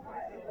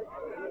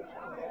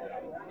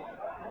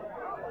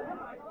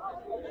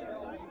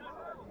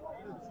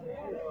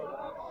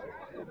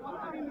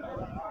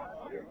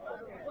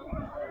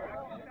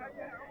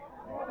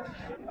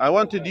 I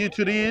wanted you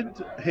to read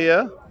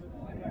here.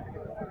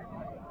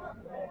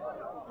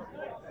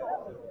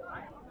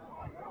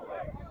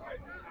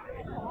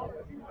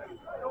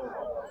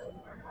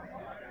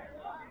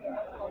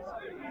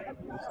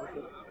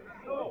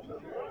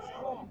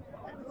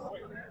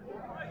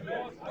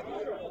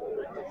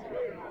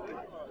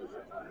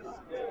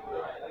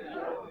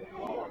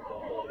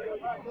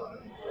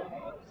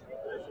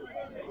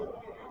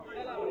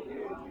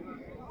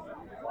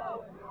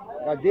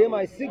 That they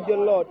might seek the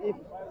Lord, if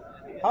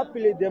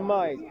happily they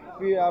might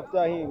fear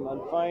after him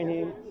and find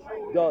him,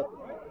 doth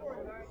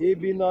he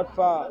be not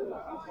far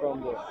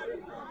from them.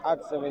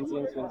 Acts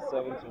 17,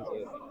 27,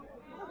 28.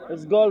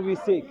 It's God we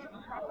seek.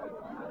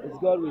 It's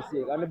God we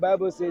seek. And the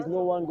Bible says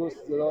no one goes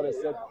to the Lord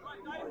except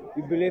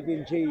we believe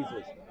in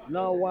Jesus.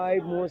 Now why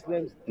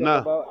Muslims talk Now,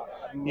 about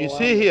you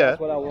see Muhammad, here,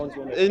 that's what I want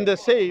to understand. in the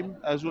same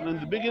as when in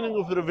the beginning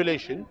of the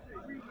revelation,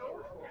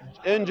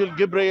 angel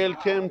Gabriel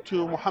came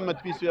to Muhammad,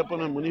 peace be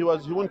upon him, when he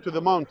went to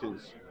the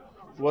mountains.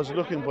 He was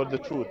looking for the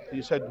truth.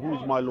 He said,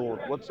 "Who's my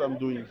Lord? What's I'm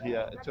doing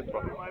here?" etc.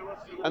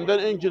 And then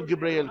angel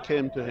Gabriel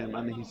came to him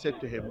and he said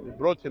to him, he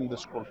brought him the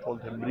scroll,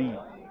 told him, "Read."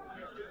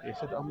 He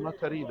said, "I'm not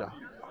a reader."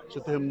 He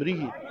said to him,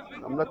 "Read."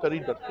 "I'm not a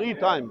reader." 3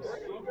 times.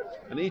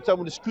 And each time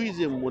would squeeze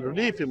him, would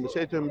relieve him, would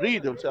say to him,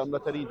 "Read." He would say, "I'm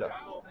not a reader."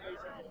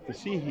 You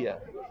see here,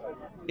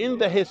 in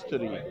the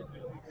history,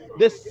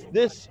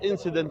 this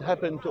incident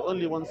happened to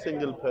only one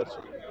single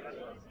person,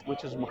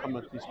 which is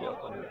Muhammad, peace be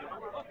upon him.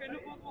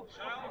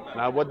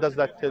 Now, what does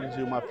that tell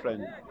you, my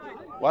friend?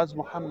 Was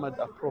Muhammad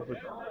a prophet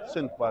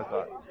sent by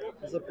God?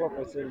 It's a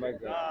prophecy, my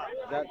God.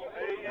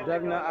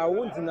 That now I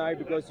won't deny,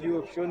 because you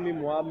have shown me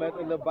Muhammad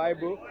in the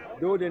Bible,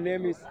 though the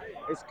name is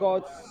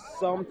called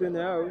something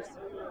else.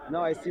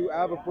 Now I see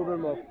I have a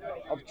problem of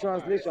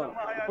translation.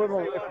 The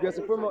problem of, if there's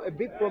a problem, a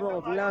big problem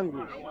of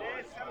language.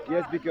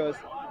 Yes, because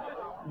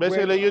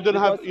Basically, you don't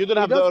have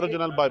the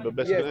original Bible,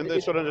 basically, yes, in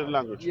its original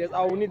language. yes,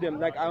 I will need them.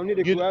 Like I will need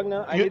the You,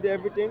 Quran, I you, need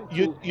everything.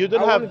 you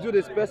don't I have. want to do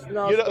this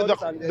personal You know,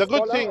 studies and the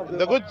good scholar thing, of the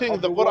the good thing,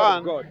 of the the Word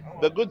of Quran, God.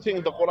 the good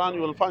thing, the Quran,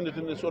 you will find it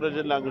in its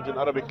original language, in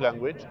Arabic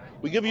language.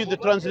 We give you the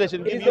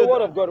translation. It Give is the you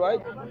Word of God,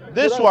 right?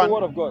 this Quran is the one.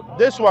 Word of God.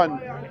 This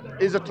one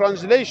is a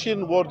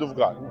translation word of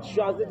God.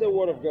 Translated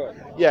Word of God.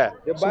 Yeah.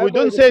 The So we Bible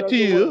don't is a say to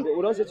translated Word of you, God.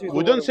 We don't say to you it's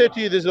we the Word don't of say God.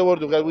 to you this is the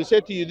word of God. We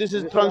say to you this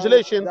is It's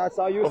translation that's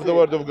how you of say the it.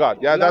 word of God.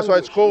 Yeah, that's why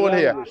it's Language, called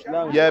here.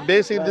 language, Yeah,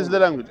 basically this is the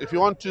language. language. If you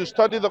want to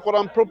study the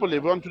Quran properly,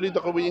 if you want to read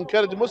the Quran, we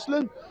encourage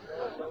Muslims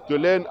to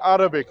learn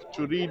Arabic,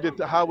 to read it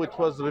how it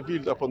was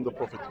revealed upon the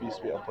Prophet, peace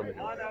be upon him.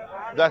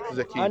 That is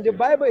the key And the thing.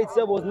 Bible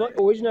itself was not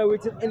originally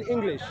written in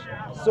English.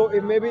 So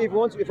if maybe if I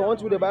want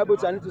to read the Bible,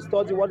 I need to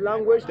study what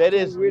language There to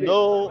is read it.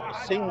 no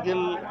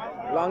single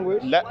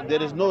Language,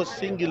 there is no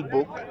single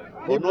book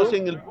or no Hebrew.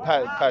 single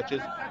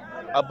patches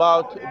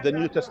about the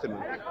New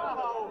Testament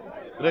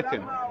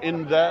written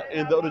in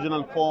the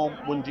original form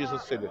when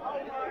Jesus said it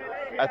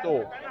at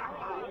all.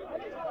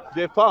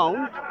 They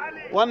found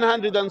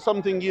 100 and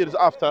something years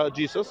after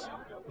Jesus,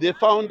 they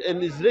found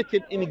and is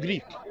written in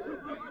Greek.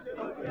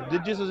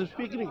 Did Jesus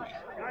speak Greek?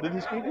 Did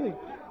he speak Greek?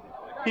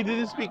 He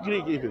didn't speak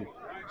Greek even.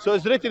 So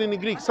it's written in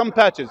Greek, some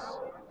patches.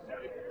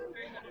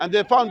 And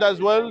they found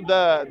as well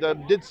the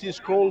Dead Sea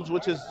Scrolls,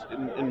 which is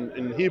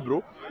in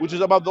Hebrew, which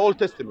is about the Old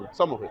Testament,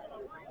 some of it.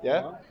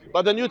 Yeah?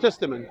 But the New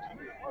Testament,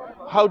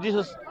 how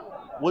Jesus,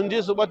 when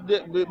Jesus, what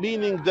the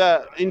meaning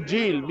the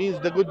Injil means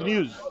the good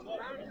news.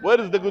 Where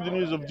is the good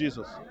news of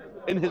Jesus?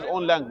 In his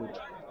own language,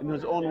 in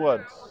his own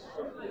words.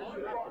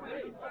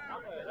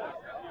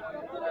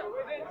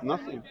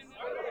 Nothing.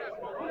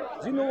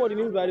 Do you know what it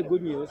means by the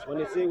good news?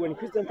 When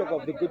Christians talk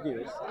of the good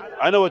news,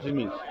 I know what it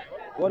means.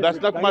 what is That's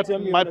it? not Can you tell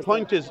me? my Understand?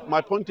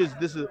 point is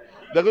this is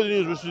the good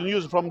news which is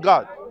news from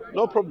God.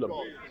 No problem.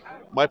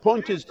 My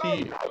point is to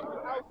you.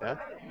 Yeah?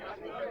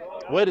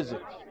 Where is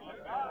it?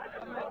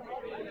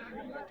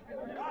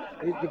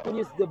 The good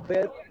news is the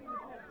birth,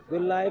 the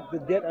life, the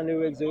death, and the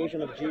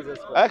resurrection of Jesus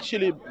Christ.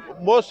 Actually,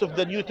 most of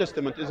the New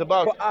Testament is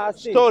about For our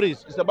sins.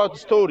 stories. It's about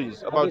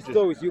stories about Okay, Jesus.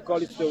 stories. You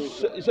call it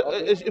stories.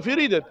 Okay. If you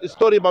read it, it's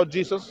story about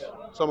Jesus,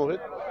 some of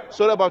it,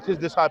 story about his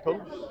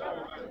disciples,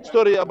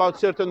 story about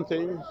certain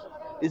things.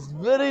 It's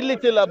very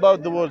little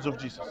about the words of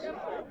Jesus.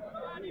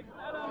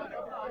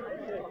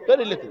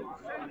 Very little.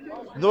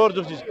 The words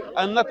of Jesus,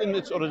 and not in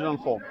its original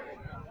form.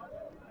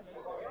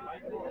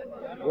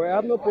 Well, I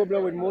have no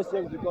problem with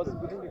Muslims, because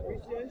within the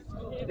Christians,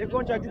 they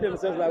contradict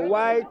themselves. Like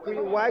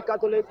why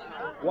Catholic,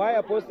 why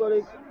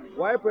Apostolic,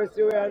 why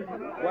Presbyterian,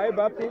 why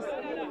Baptist,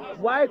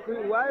 why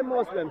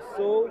Muslims?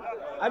 So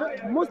I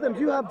don't Muslims.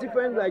 You have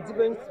different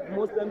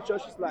Muslim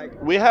churches like.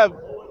 We have,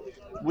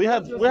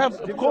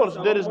 of course,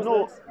 there is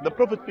no, the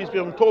Prophet, peace be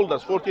upon him, told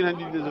us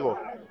 1400 years ago,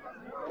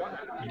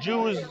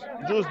 Jews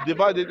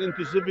divided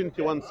into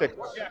 71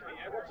 sects,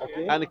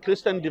 Okay. and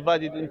Christian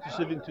divided into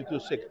 72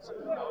 sects.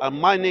 And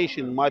my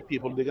nation, my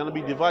people, they're going to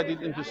be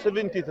divided into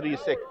 73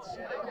 sects.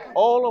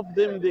 All of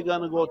them, they're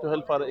going to go to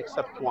hellfire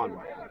except one.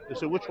 They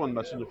say, which one,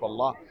 Messenger of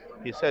Allah?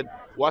 He said,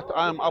 what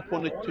I am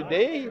upon it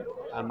today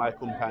and my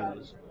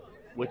companions,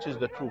 which is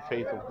the true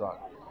faith of God.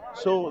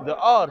 So there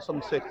are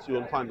some sects you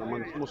will find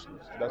amongst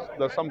Muslims.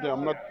 That's something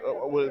I'm not.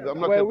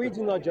 Well, we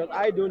do not judge.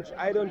 I don't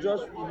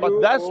judge.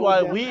 But that's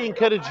why we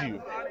encourage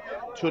you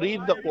to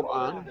read the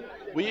Quran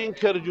We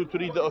encourage you to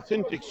read the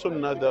authentic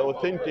Sunnah, the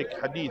authentic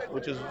Hadith,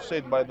 which is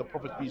said by the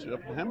Prophet peace be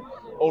upon him,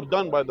 or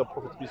done by the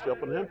Prophet peace be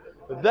upon him.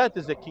 That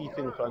is the key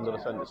thing to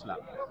understand Islam,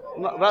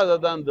 rather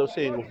than the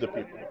saying of the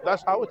people.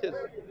 That's how it is.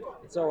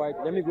 It's all right.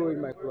 Let me go with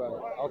my Quran.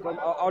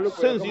 I'll look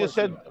for Since you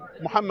said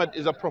Muhammad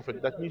is a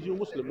prophet, that means you're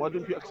Muslim. Why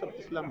don't you accept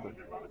Islam then?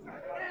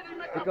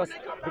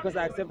 Because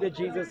I accepted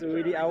Jesus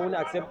already. I won't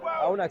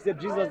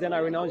accept Jesus, then I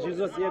renounce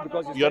Jesus here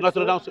because you're not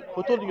renouncing.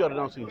 Who told you you're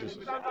renouncing Jesus?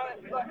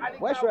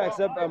 Why should I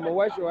accept?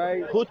 Why should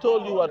I? Who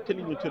told you are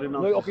telling you to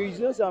renounce? No, okay, you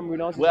know I'm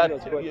renouncing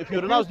Jesus. But if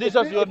you renounce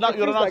Jesus, you're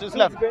renouncing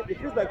Islam. It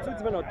feels like two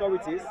different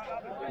authorities.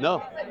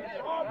 No,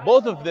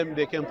 both of them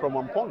they came from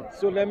one point.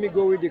 So let me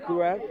go with the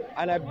Quran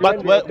and I.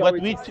 But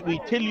we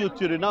tell you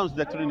to renounce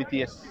the Trinity,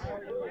 yes.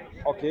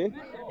 Okay.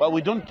 But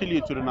we don't tell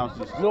you to renounce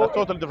this. No, a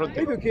totally different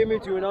thing. If you came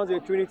in to renounce the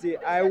Trinity,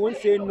 I won't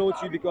say no to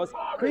you because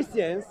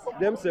Christians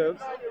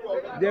themselves,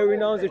 they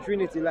renounce the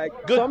Trinity. Like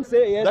Good. Some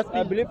say yes, That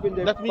I believe in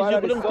the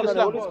Father, the Son, and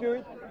the Holy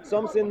Spirit.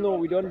 Some say no,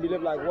 we don't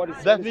believe. Like what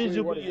is that means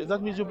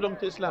that means you belong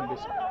to Islam,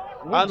 basically.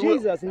 And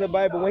Jesus in the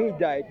Bible, when he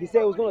died, he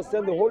said he was going to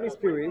send the Holy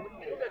Spirit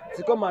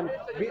to come and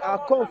be our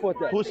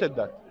comforter. Who said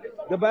that?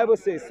 The Bible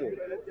says so.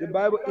 The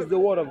Bible is the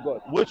word of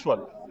God. Which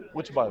one?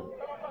 Which Bible?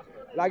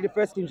 Like the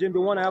first King James, the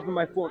one I have on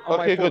my phone.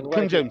 Okay, good. Right?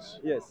 King James.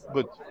 Yes.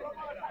 Good.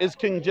 Is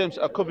King James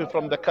a copy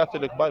from the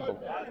Catholic Bible?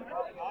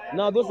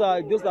 Now those are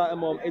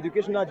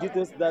educational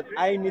details that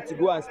I need to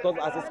go and study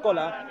as a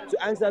scholar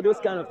to answer those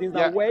kind of things.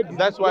 Yeah, Now, where did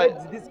this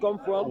come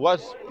from?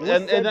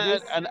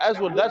 And as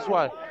well, that's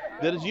why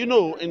there is,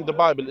 in the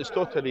Bible is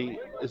corrupted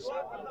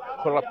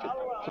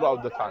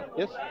throughout the time.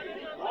 Yes.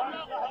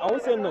 I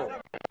won't say no.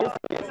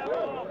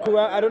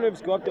 Quran, I don't know if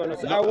it's corrupted or not.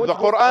 So the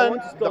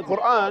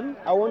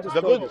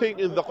good thing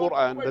is the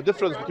Quran. The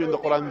difference between the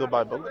Quran and the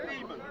Bible,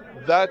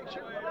 that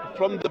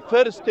from the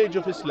first stage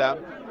of Islam,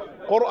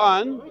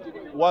 Quran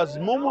was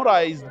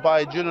memorized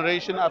by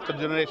generation after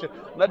generation,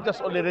 not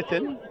just only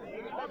written.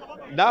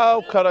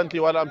 Now, currently,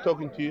 while I'm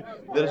talking to you,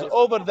 there is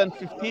over than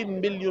 15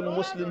 million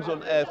Muslims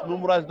on earth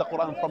memorize the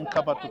Quran from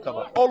cover to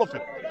cover, all of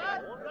it.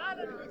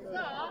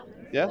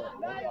 Yeah.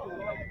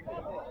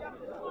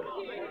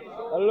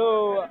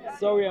 Hello,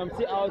 sorry, I'm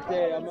still out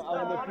there. I'm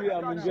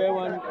enjoying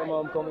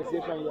one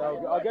conversation.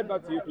 I'll get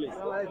back to you, please.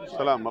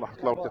 السلام ورحمة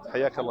الله وبركاته.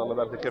 حياك الله. الله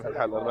يبارك فيك. كيف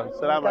الحال؟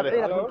 السلام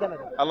عليكم.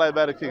 الله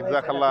يبارك فيك.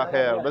 جزاك الله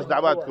خير. بس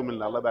دعواتكم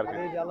منا. الله يبارك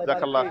فيك.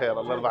 جزاك الله خير.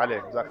 الله يرضى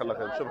عليك. جزاك الله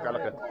خير. نشوفك على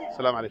خير.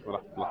 السلام عليكم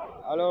ورحمة الله.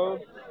 Hello.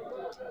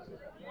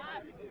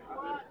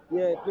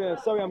 Yeah,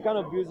 sorry, I'm kind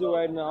of busy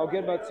right now. I'll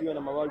get back to you when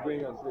I'm about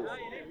going on, please.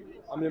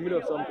 I'm in the middle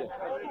of something.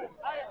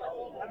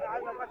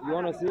 You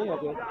want to see?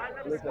 Okay.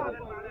 Look at it.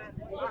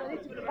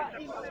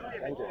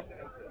 Thank you.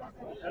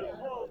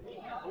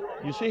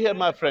 You see here,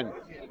 my friend.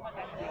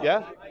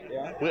 Yeah?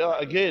 Yeah. We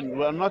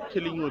are not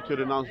telling you to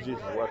renounce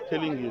Jesus. We are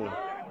telling you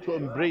to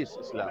embrace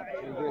Islam.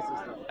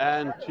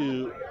 And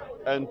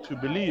to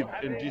believe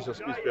in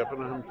Jesus, peace be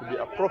upon him, to be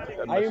a prophet.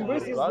 And I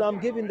embrace Islam,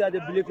 given that they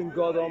believe in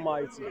God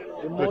Almighty,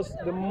 the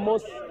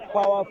most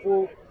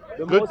powerful,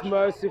 the most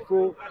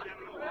merciful.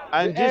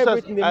 And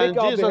Jesus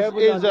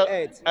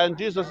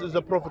is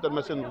a prophet and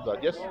messenger of God.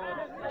 Yes.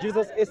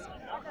 Jesus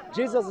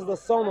is the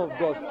Son of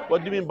God. What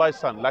do you mean by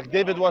son? Like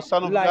David was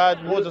son of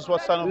God, Moses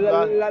was son of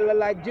God.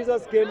 Like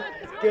Jesus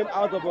came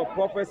out of a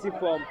prophecy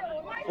from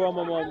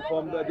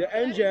the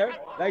angel.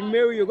 Like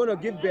Mary, you're gonna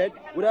give birth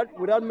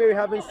without Mary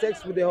having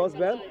sex with the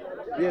husband.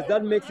 Yes,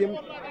 that made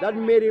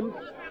him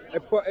a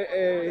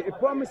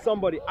promise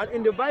somebody. And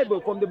in the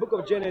Bible, from the book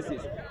of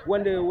Genesis,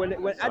 when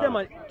Adam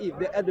and Eve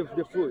they ate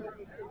the fruit.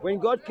 When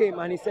God came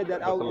and he said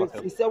that,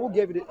 he said, who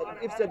gave it?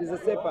 Eve said, it's a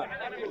serpent.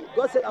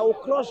 God said, I will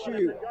crush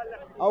you.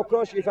 I will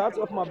crush you. If I have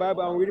to open my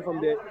Bible and read it from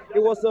there, it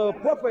was a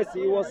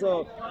prophecy. It was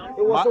a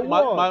word.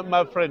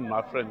 My friend,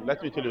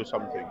 let me tell you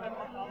something.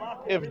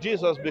 If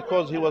Jesus,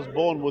 because he was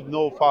born with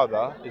no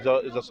father, is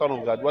a son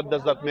of God, what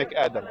does that make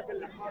Adam?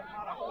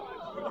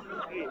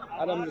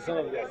 Adam is the son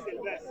of God.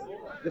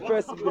 The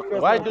first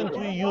Why don't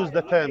we use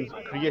the term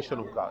creation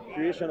of God?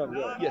 Creation of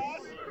God. Yes.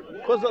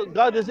 Because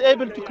God is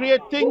able to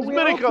create things,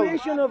 miracles.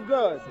 Creation of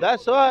God.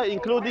 That's why,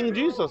 including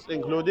Jesus,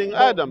 including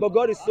Adam. But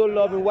God is so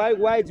loving.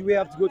 Why do we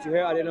have to go to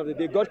hell at the end of the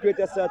day? God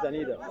created Satan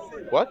either.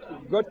 What?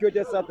 God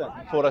created Satan.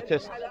 For a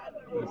test.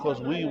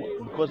 Because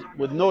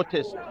with no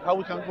test, how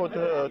we can go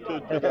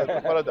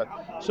to paradise?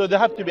 So there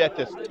have to be a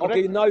test. Correct?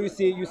 Okay, now you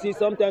see.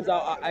 Sometimes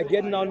I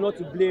get now not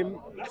to blame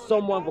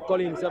someone for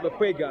calling himself a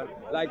pagan.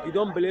 Like you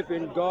don't believe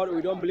in God, or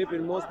you don't believe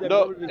in Muslims.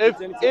 No,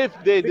 if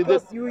they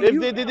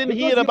didn't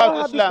hear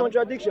about Islam,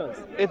 contradictions.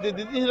 If they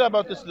didn't hear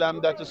about Islam,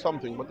 that is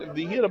something. But if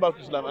they hear about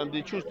Islam and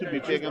they choose to be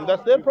pagan,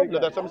 that's their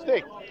problem. That's a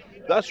mistake.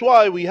 That's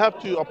why we have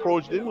to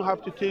approach them. We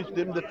have to teach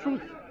them the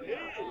truth.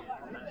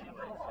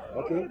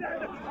 Okay,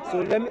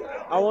 so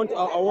I want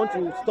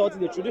to study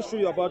the truth. This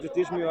truth you're about to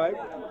teach me, right?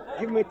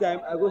 Give me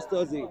time. I go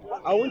study.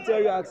 I won't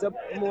tell you I accept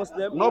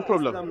Muslim. No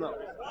problem. Islam now.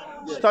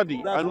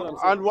 Study. That's And, what I'm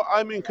saying. and what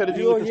I'm encouraging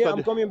you You're to here, study.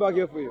 I'm coming back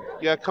here for you.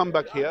 Yeah, come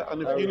back here.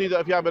 And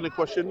if you have any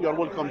question, you're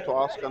welcome to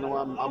ask. And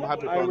I'm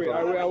happy to I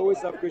answer. always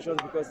have questions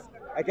because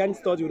I can't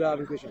study without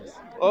having questions.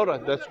 All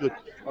right, that's good.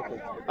 Okay.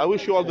 I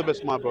wish you all the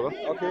best, my brother.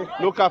 Okay.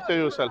 Look after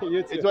yourself.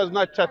 You too. It was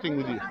nice chatting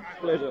with you.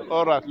 Pleasure.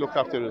 All right, look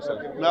after yourself.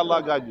 May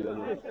Allah guide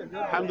you.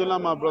 Alhamdulillah,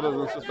 my brothers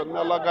and sisters. May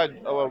Allah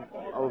guide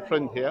our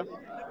friend here,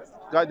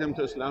 guide him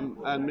to Islam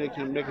and make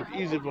it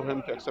easy for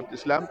him to accept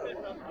Islam.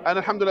 And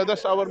alhamdulillah,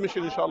 that's our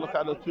mission, inshallah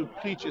ta'ala, to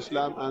preach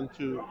Islam and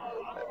to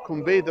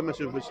convey the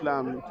message of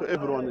Islam to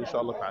everyone,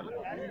 inshallah ta'ala.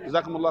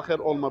 Jazakum Allah khair,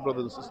 all my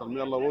brothers and sisters.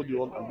 May Allah reward you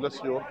all and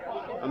bless you all.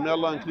 And may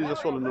Allah increase us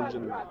all in the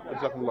Jannah.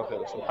 Jazakum Allah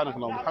khair.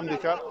 Subhanakallah wa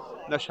bihamdika.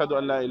 Nashhadu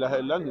an la ilaha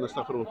illa anta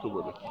nastaghfiruka wa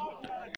natubu ilayk.